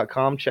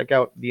 mjbulls.com. Check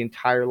out the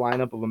entire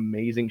lineup of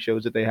amazing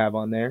shows that they have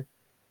on there.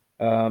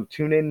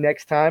 Tune in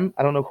next time.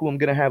 I don't know who I'm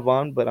going to have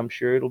on, but I'm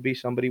sure it'll be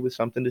somebody with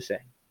something to say.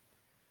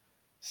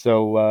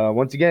 So,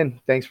 once again,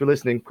 thanks for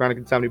listening. Chronic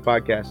Insomnia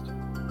Podcast.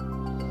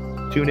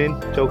 Tune in,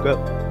 choke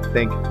up,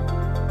 think.